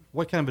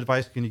what kind of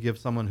advice can you give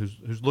someone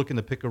who's looking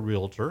to pick a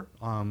realtor?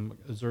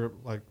 Is there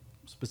like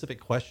specific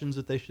questions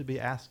that they should be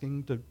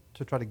asking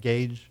to try to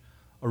gauge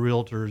a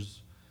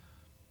realtor's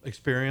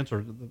experience,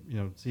 or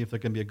see if they're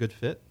going to be a good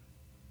fit?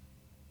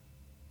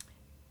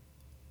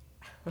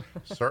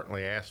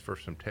 Certainly ask for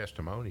some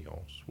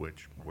testimonials,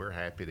 which we're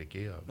happy to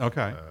give.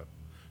 Okay.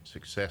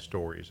 Success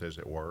stories, as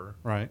it were.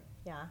 Right.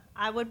 Yeah,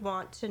 I would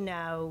want to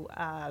know,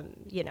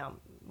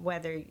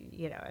 whether,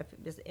 if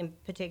it's in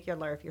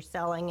particular, if you're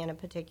selling in a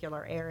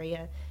particular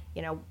area,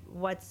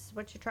 what's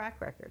your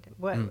track record?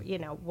 What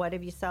what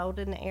have you sold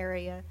in the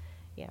area?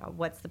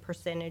 What's the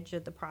percentage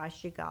of the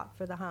price you got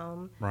for the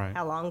home? Right.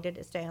 How long did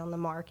it stay on the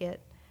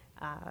market?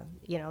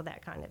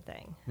 that kind of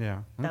thing.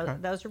 Yeah. Okay.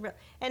 Those are real.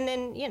 And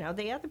then,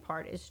 the other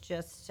part is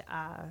just,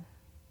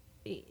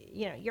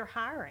 you're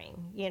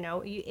hiring.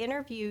 You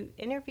interview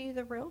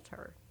the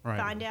realtor. Right.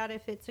 Find out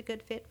if it's a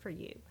good fit for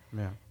you.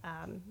 Yeah.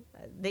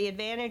 The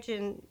advantage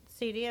in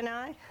CD and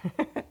I,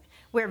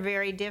 we're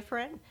very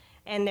different,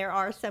 and there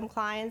are some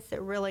clients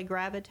that really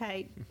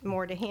gravitate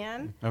more to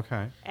him.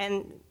 Okay.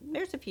 And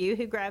there's a few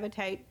who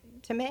gravitate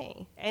to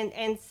me.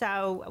 And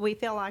so we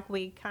feel like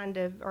we kind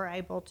of are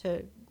able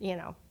to,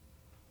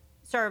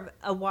 serve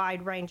a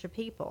wide range of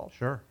people.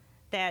 Sure.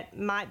 That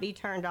might be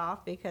turned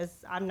off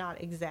because I'm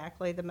not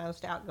exactly the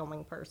most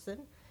outgoing person.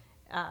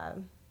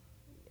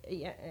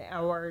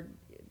 Or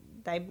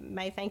they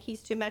may think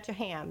he's too much a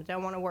ham,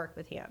 don't want to work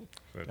with him.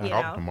 But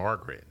talk to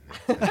Margaret.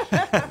 You want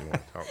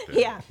to talk to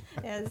Yeah.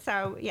 And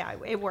so,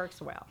 it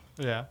works well.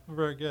 Yeah,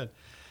 very good.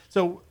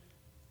 So,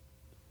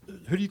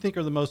 who do you think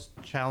are the most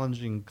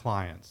challenging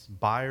clients,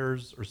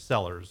 buyers or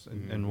sellers,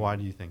 and why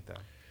do you think that?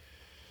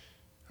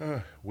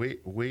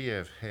 We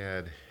have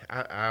had,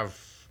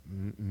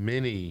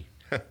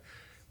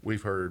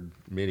 we've heard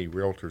many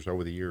realtors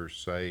over the years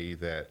say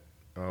that,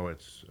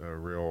 it's a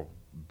real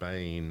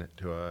bane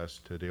to us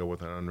to deal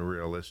with an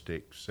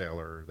unrealistic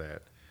seller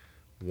that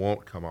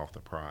won't come off the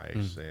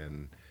price.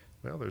 And,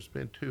 well, there's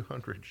been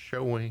 200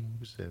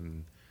 showings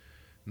and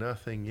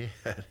nothing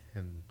yet.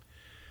 And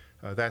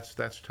that's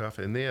tough.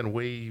 And then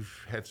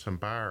we've had some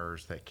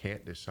buyers that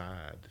can't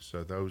decide.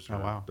 So those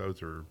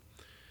are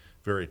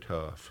very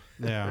tough.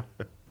 Yeah.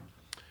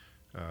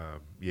 A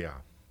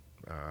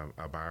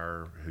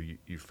buyer who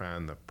you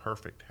find the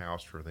perfect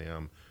house for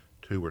them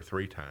 2 or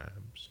 3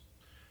 times.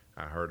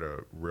 I heard a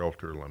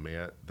realtor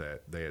lament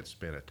that they had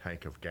spent a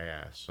tank of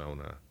gas on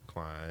a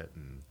client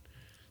and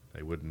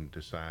they wouldn't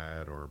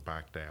decide or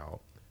backed out.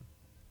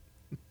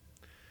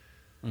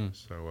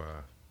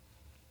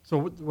 So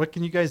what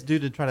can you guys do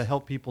to try to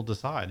help people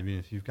decide? I mean,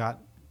 if you've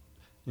got,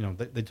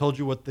 they told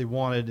you what they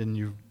wanted and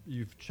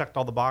you've checked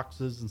all the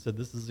boxes and said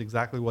this is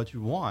exactly what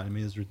you want. I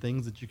mean, is there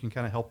things that you can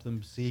kind of help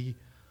them see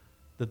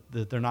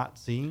that they're not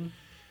seeing?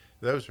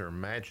 Those are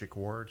magic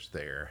words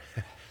there,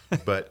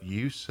 but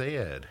you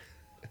said,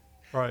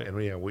 right? And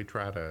we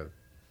try to,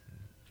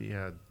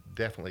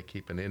 definitely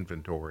keep an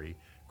inventory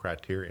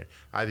criteria.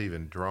 I've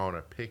even drawn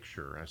a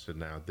picture. I said,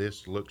 now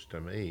this looks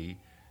to me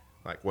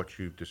like what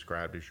you've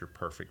described as your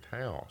perfect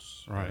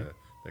house. Right.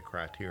 The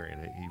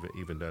criterion,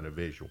 even done a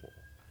visual.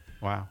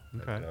 Wow.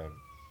 Okay. But,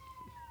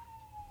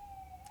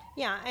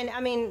 yeah, and I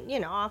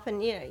mean,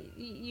 often,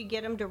 you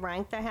get them to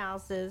rank the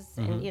houses,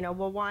 and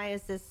well, why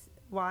is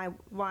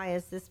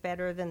this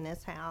better than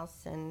this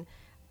house? And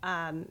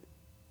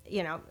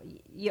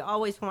you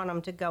always want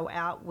them to go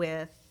at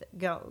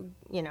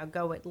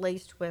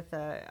least with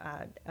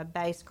a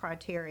base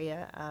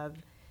criteria of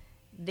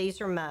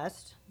these are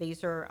must,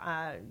 these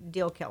are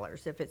deal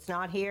killers. If it's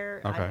not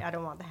here, okay. I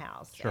don't want the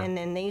house. Sure. And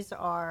then these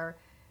are,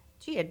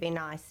 it'd be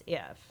nice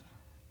if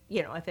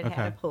it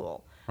had a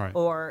pool. Right.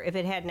 Or if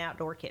it had an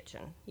outdoor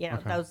kitchen,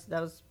 Okay.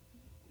 those,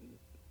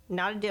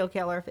 not a deal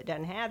killer if it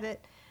doesn't have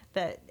it,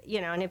 but,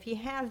 and if you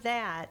have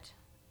that,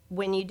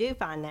 when you do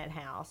find that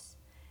house,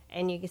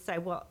 and you can say,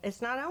 well,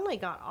 it's not only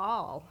got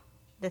all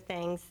the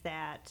things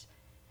that,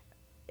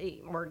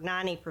 or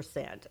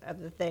 90% of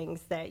the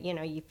things that,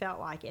 you felt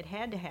like it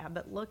had to have,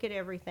 but look at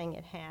everything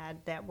it had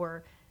that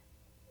were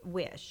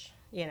wish,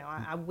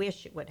 I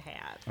wish it would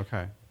have.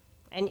 Okay.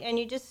 And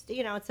you just,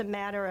 it's a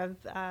matter of,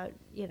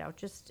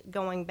 just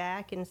going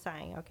back and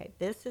saying, okay,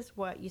 this is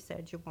what you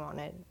said you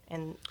wanted,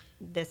 and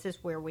this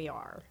is where we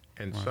are.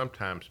 And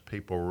sometimes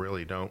people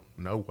really don't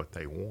know what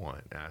they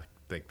want. I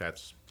think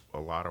that's a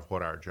lot of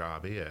what our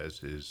job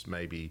is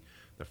maybe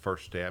the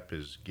first step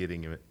is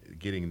getting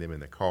them in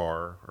the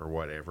car or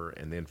whatever,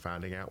 and then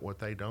finding out what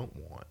they don't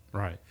want.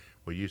 Right.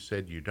 Well, you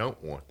said you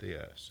don't want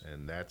this,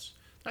 and that's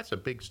a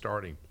big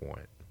starting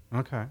point.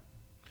 Okay.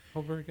 Oh,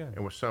 very good.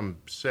 And with some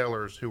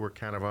sellers who were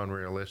kind of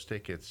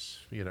unrealistic, it's,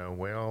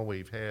 well,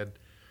 we've had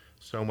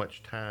so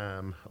much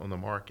time on the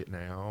market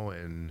now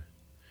and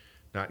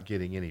not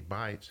getting any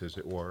bites, as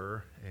it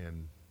were.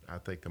 And I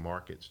think the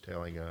market's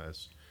telling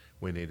us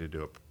we need to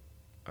do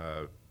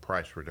a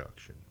price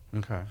reduction.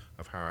 Okay.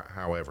 Of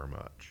however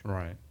much.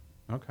 Right.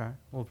 Okay.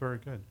 Well, very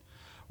good.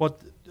 Well,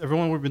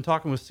 everyone, we've been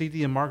talking with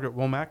CD and Margaret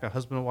Womack, a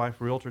husband and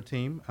wife realtor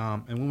team.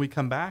 And when we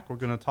come back, we're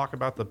going to talk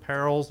about the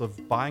perils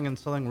of buying and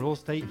selling real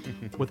estate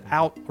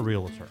without a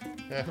realtor.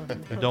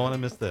 You don't want to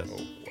miss this.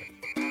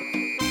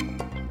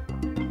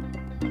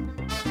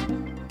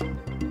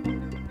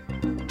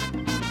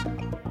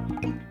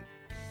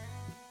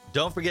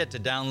 Don't forget to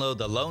download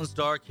the Lone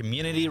Star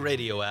Community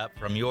Radio app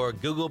from your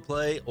Google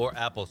Play or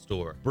Apple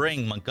Store.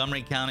 Bring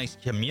Montgomery County's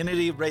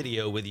community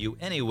radio with you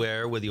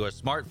anywhere with your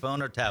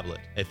smartphone or tablet.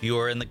 If you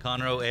are in the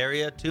Conroe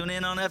area, tune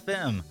in on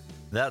FM.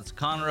 That's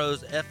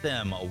Conroe's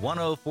FM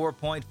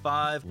 104.5,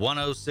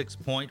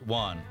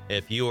 106.1.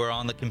 If you are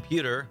on the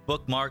computer,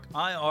 bookmark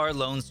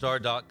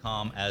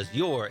irlonestar.com as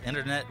your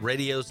internet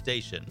radio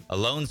station. A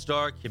Lone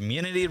Star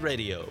Community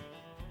Radio.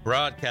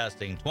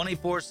 Broadcasting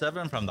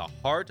 24/7 from the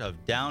heart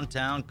of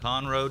downtown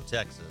Conroe,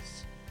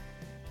 Texas.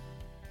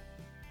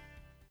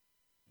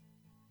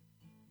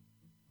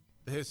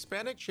 The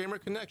Hispanic Chamber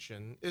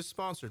Connection is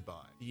sponsored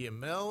by the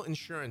Yamel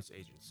Insurance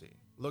Agency,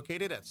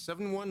 located at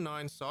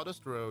 719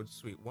 Sawdust Road,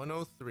 Suite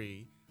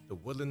 103, The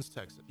Woodlands,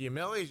 Texas. The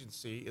Yamel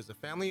Agency is a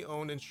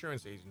family-owned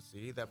insurance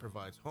agency that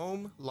provides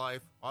home,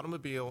 life,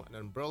 automobile, and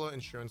umbrella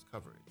insurance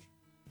coverage.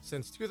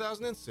 Since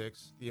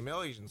 2006, the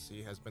Yamel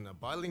Agency has been a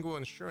bilingual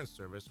insurance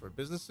service for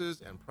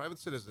businesses and private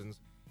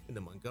citizens in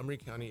the Montgomery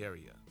County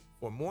area.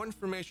 For more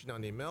information on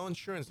the Yamel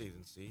Insurance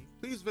Agency,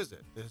 please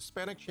visit the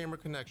Hispanic Chamber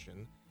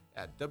Connection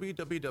at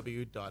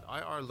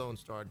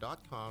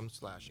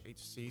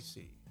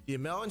www.irlonestar.com/HCC. The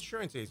Yamel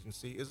Insurance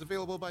Agency is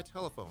available by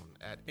telephone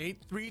at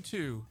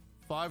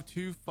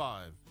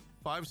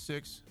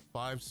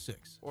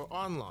 832-525-5656 or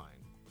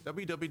online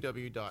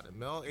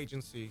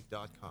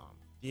www.yamelagency.com.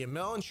 The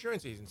Yamel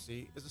Insurance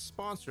Agency is a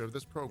sponsor of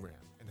this program,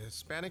 and the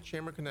Hispanic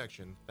Chamber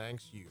Connection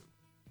thanks you.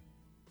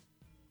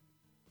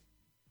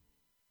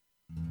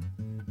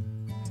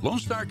 Lone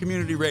Star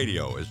Community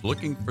Radio is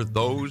looking for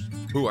those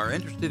who are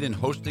interested in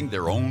hosting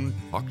their own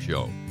talk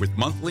show, with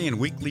monthly and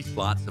weekly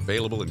slots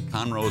available in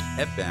Conroe's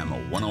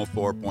FM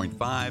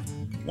 104.5,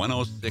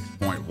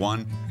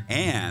 106.1,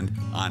 and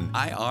on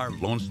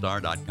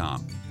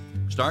irlonestar.com.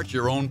 Start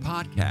your own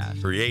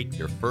podcast, create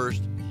your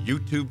first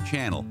YouTube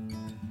channel,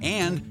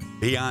 and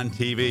be on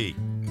TV.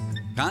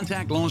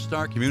 Contact Lone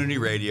Star Community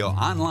Radio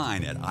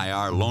online at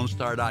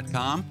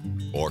irlonestar.com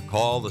or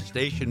call the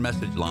station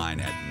message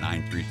line at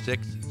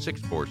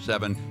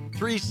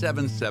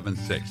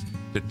 936-647-3776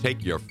 to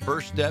take your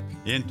first step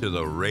into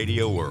the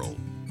radio world.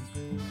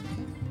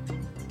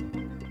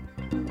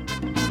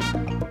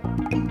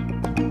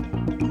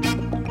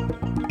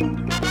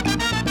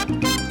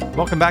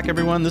 Welcome back,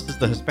 everyone. This is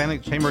the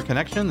Hispanic Chamber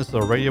Connection. This is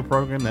a radio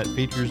program that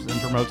features and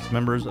promotes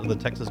members of the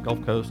Texas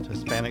Gulf Coast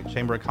Hispanic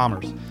Chamber of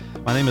Commerce.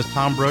 My name is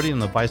Tom Brody. I'm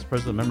the Vice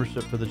President of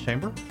Membership for the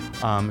Chamber.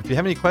 If you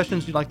have any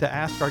questions you'd like to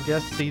ask our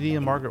guests, CD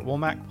and Margaret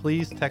Womack,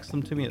 please text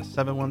them to me at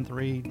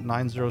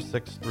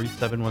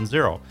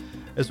 713-906-3710.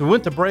 As we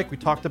went to break, we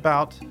talked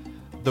about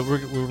that we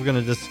were going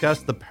to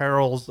discuss the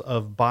perils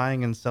of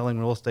buying and selling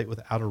real estate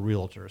without a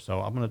realtor.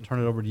 So I'm going to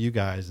turn it over to you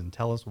guys and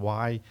tell us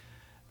why.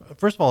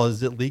 First of all,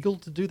 is it legal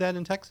to do that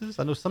in Texas?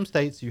 I know some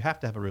states you have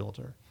to have a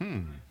realtor.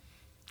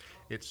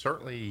 It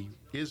certainly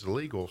is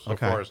legal so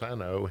far as I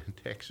know in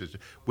Texas.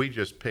 We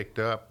just picked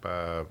up,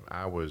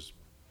 I was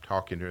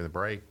talking during the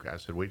break, I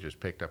said we just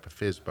picked up a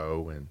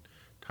FSBO, and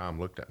Tom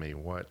looked at me,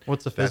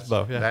 what's a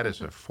FSBO? Yeah. That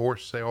is a for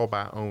sale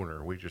by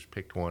owner. We just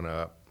picked one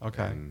up.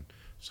 Okay. And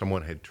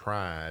someone had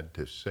tried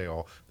to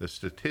sell. The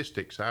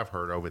statistics I've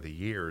heard over the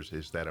years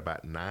is that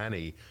about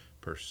 90%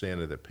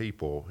 of the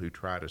people who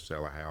try to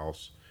sell a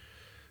house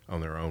on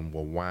their own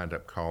will wind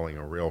up calling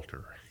a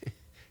realtor.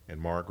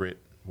 And Margaret,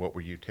 what were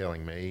you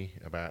telling me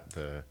about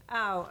the...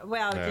 Oh,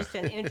 well, just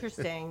an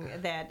interesting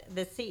that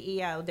the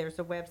CEO, there's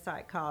a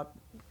website called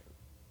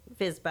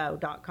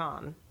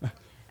FSBO.com.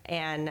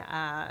 And,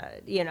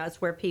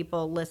 it's where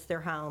people list their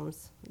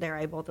homes. They're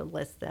able to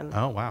list them.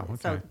 Oh, wow. Okay.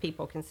 So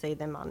people can see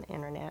them on the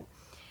internet.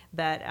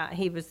 But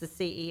he was the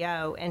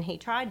CEO, and he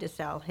tried to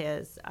sell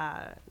his,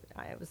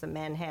 it was a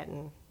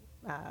Manhattan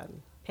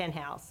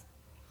penthouse.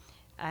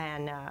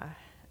 And...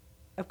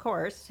 of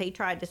course, he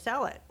tried to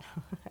sell it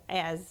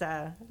as,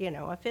 a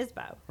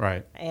FSBO.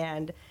 Right.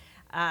 And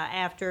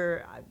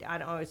after, I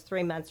don't know, it was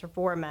 3 months or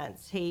 4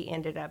 months, he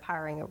ended up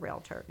hiring a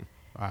realtor.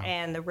 Wow.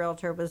 And the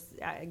realtor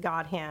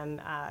got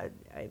him,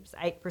 it was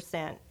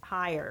 8%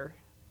 higher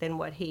than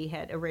what he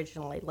had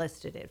originally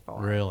listed it for.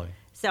 Really?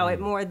 So it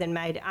more than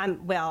made, I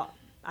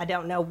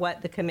don't know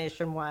what the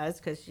commission was,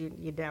 because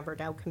you never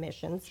know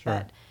commissions, Sure.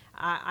 but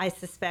I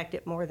suspect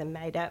it more than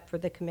made up for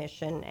the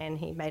commission, and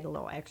he made a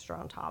little extra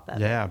on top of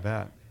it. Yeah, I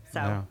bet.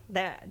 So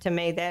that, to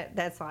me,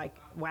 that's like,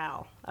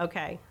 wow,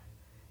 okay.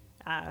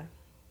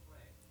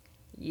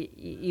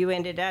 You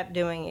ended up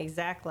doing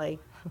exactly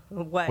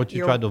what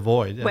you tried to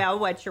avoid. Yeah. Well,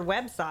 what your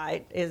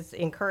website is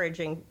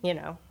encouraging,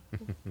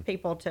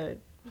 people to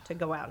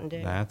go out and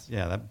do. That's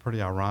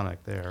pretty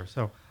ironic there.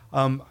 So,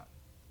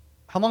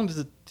 how long does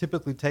it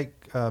typically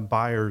take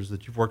buyers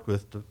that you've worked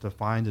with to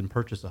find and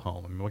purchase a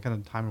home? I mean, what kind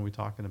of time are we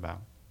talking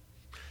about?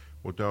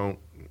 Well,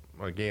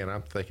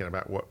 I'm thinking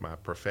about what my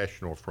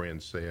professional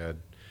friend said.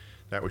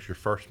 That was your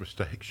first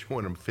mistake,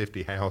 showing them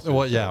 50 houses.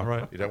 Well, yeah,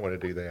 right. You don't want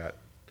to do that.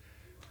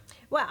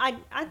 Well,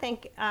 I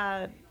think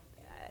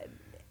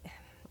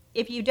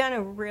if you've done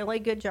a really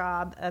good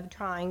job of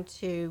trying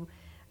to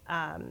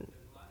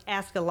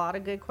ask a lot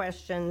of good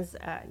questions,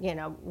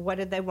 what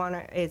do they want?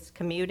 Is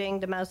commuting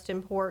the most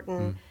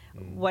important?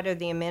 What are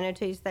the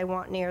amenities they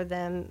want near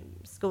them,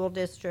 school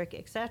district,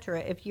 et cetera?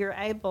 If you're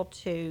able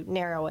to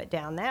narrow it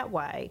down that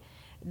way,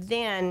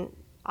 then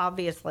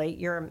obviously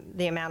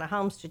the amount of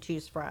homes to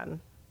choose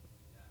from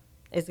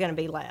is going to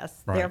be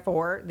less. Right.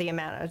 Therefore, the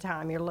amount of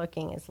time you're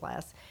looking is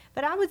less.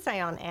 But I would say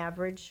on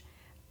average,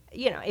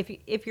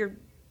 if you're,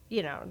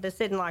 this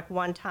isn't like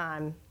going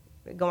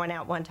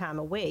out one time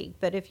a week,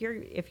 but if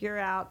you're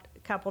out a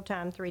couple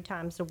times, 3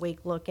 times a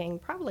week looking,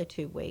 probably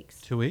 2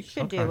 weeks. 2 weeks?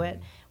 Should do it.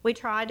 We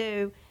try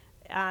to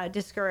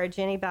discourage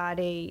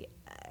anybody,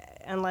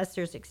 unless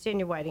there's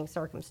extenuating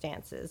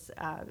circumstances,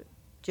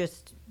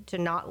 just to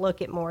not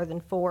look at more than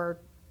 4,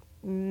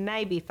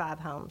 maybe 5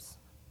 homes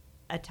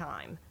a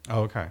time,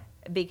 Oh, okay.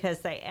 because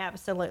they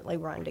absolutely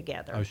run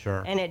together. Oh,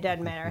 sure. And it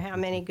doesn't matter how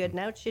many good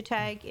notes you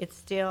take,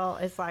 it's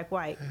like,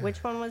 wait,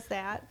 which one was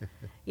that?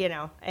 You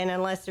know, and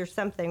unless there's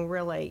something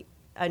really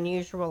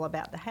unusual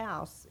about the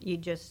house, you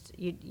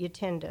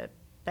tend to,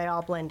 they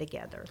all blend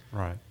together.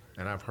 Right.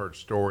 And I've heard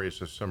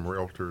stories of some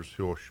realtors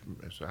who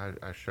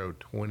I showed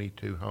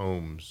 22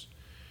 homes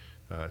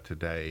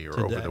today or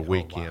over Today? the Oh,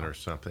 weekend wow. or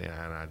something,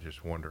 and I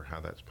just wonder how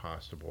that's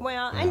possible.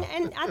 Well,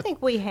 and I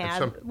think we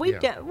have.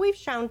 We've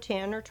shown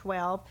 10 or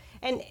 12,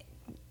 and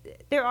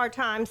there are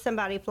times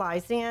somebody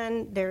flies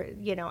in,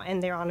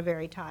 and they're on a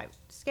very tight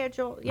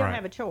schedule. You don't Right.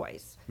 have a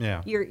choice.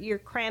 Yeah. You're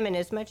cramming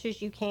as much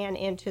as you can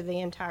into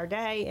the entire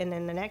day, and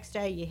then the next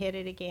day you hit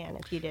it again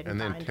if you didn't And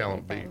then find tell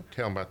anything.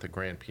 them about the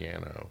grand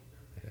piano.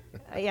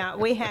 Yeah,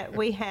 we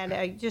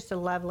had just a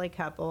lovely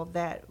couple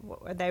that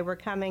they were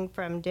coming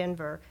from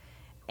Denver,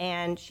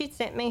 and she'd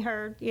sent me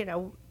her,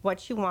 what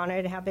she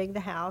wanted, how big the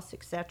house,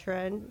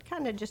 etc., and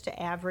kind of just an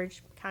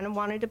average, kind of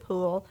wanted a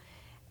pool,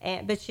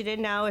 but she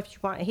didn't know if she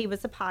wanted. He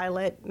was a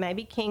pilot,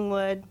 maybe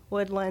Kingwood,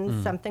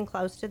 Woodlands, something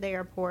close to the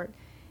airport.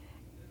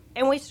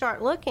 And we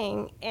start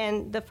looking,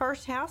 and the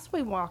first house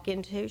we walk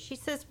into, she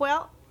says,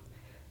 "Well,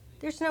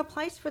 there's no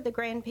place for the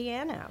grand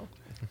piano."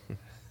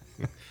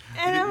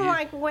 And I'm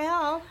like,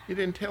 well, You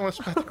didn't tell us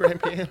about the grand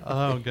piano.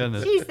 Oh,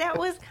 goodness. geez, that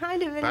was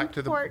kind of an Back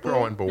to the important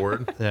drawing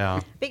board. Yeah.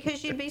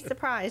 because you'd be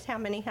surprised how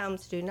many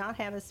homes do not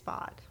have a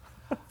spot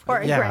for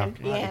a Yeah. grand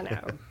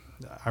piano.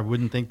 I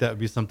wouldn't think that would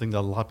be something that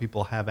a lot of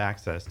people have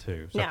access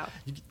to. So No.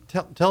 you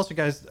tell us, you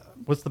guys,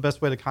 what's the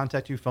best way to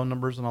contact you, phone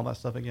numbers and all that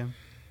stuff again?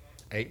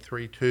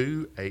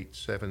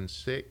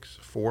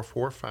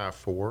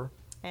 832-876-4454.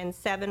 And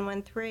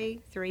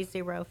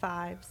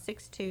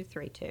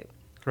 713-305-6232.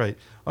 Great.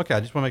 Okay, I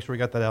just want to make sure we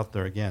got that out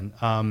there again.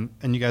 And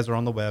you guys are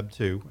on the web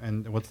too.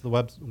 And what's the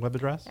web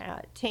address?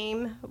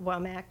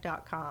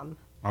 TeamWomack.com.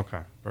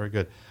 Okay, very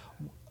good.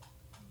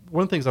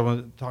 One of the things I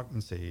want to talk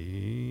and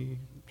see,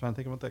 trying to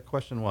think of what that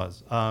question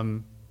was.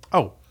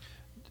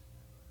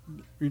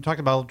 You talked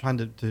about trying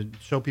to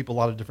show people a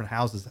lot of different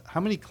houses. How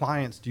many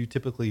clients do you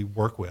typically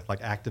work with, like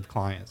active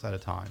clients at a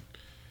time?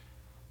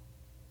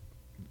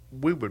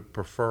 We would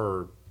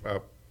prefer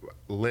a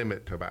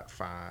limit to about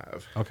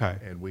 5. Okay.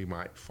 And we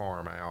might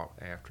farm out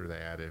after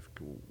that if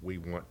we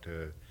want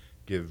to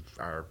give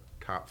our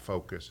top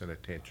focus and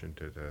attention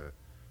to the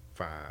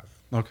 5.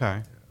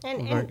 Okay. And,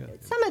 Well, very and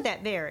good. some of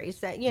that varies.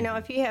 That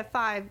if you have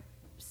 5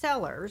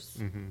 sellers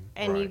and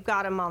right. you've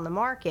got them on the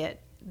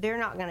market, they're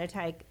not going to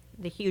take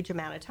the huge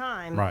amount of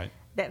time Right.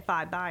 that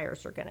 5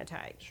 buyers are going to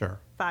take. Sure.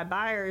 5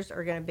 buyers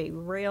are going to be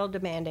real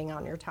demanding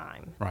on your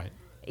time. Right.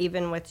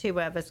 Even with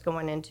 2 of us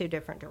going in 2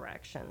 different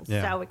directions.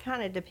 Yeah. So it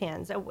kind of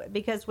depends.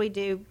 Because we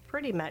do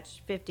pretty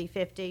much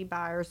 50-50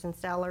 buyers and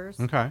sellers.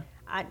 Okay.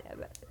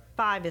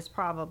 5 is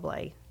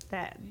probably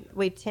that.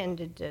 We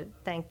tended to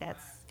think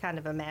that's kind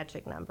of a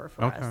magic number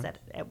for us Okay.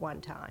 at one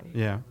time.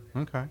 Yeah.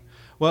 Okay.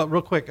 Well,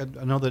 real quick, I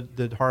know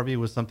that Harvey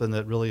was something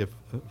that really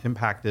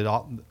impacted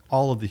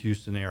all of the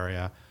Houston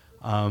area.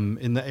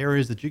 In the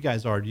areas that you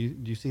guys are, do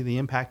you see the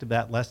impact of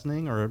that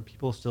lessening, or are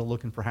people still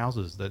looking for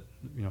houses that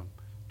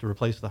to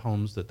replace the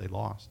homes that they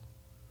lost?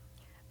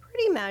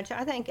 Pretty much.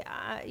 I think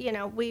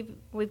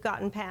we've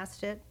gotten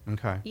past it.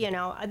 Okay.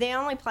 The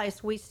only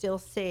place we still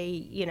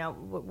see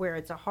where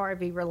it's a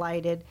Harvey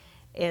related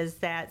is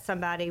that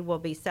somebody will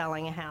be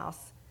selling a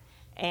house,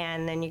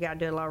 and then you got to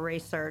do a little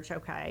research.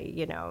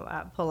 Okay,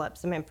 pull up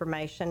some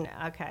information.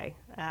 Okay,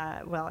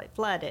 well, it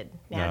flooded.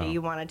 Now, No. do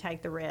you want to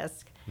take the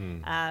risk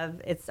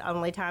of it's the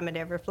only time it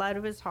ever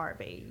flooded was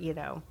Harvey? You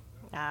don't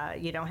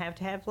have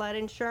to have flood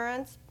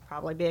insurance.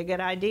 Probably be a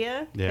good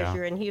idea because Yeah.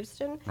 you're in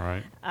Houston.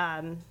 Right.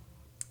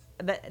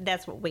 But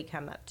that's what we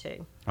come up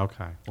to.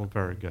 Okay. Well,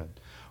 very good.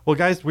 Well,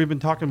 guys, we've been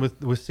talking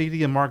with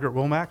C.D. and Margaret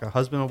Womack, a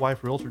husband and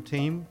wife realtor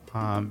team.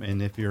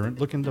 And if you're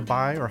looking to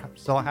buy or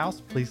sell a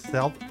house, please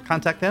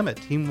contact them at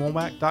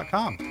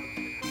teamwomack.com.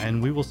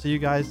 And we will see you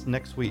guys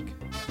next week.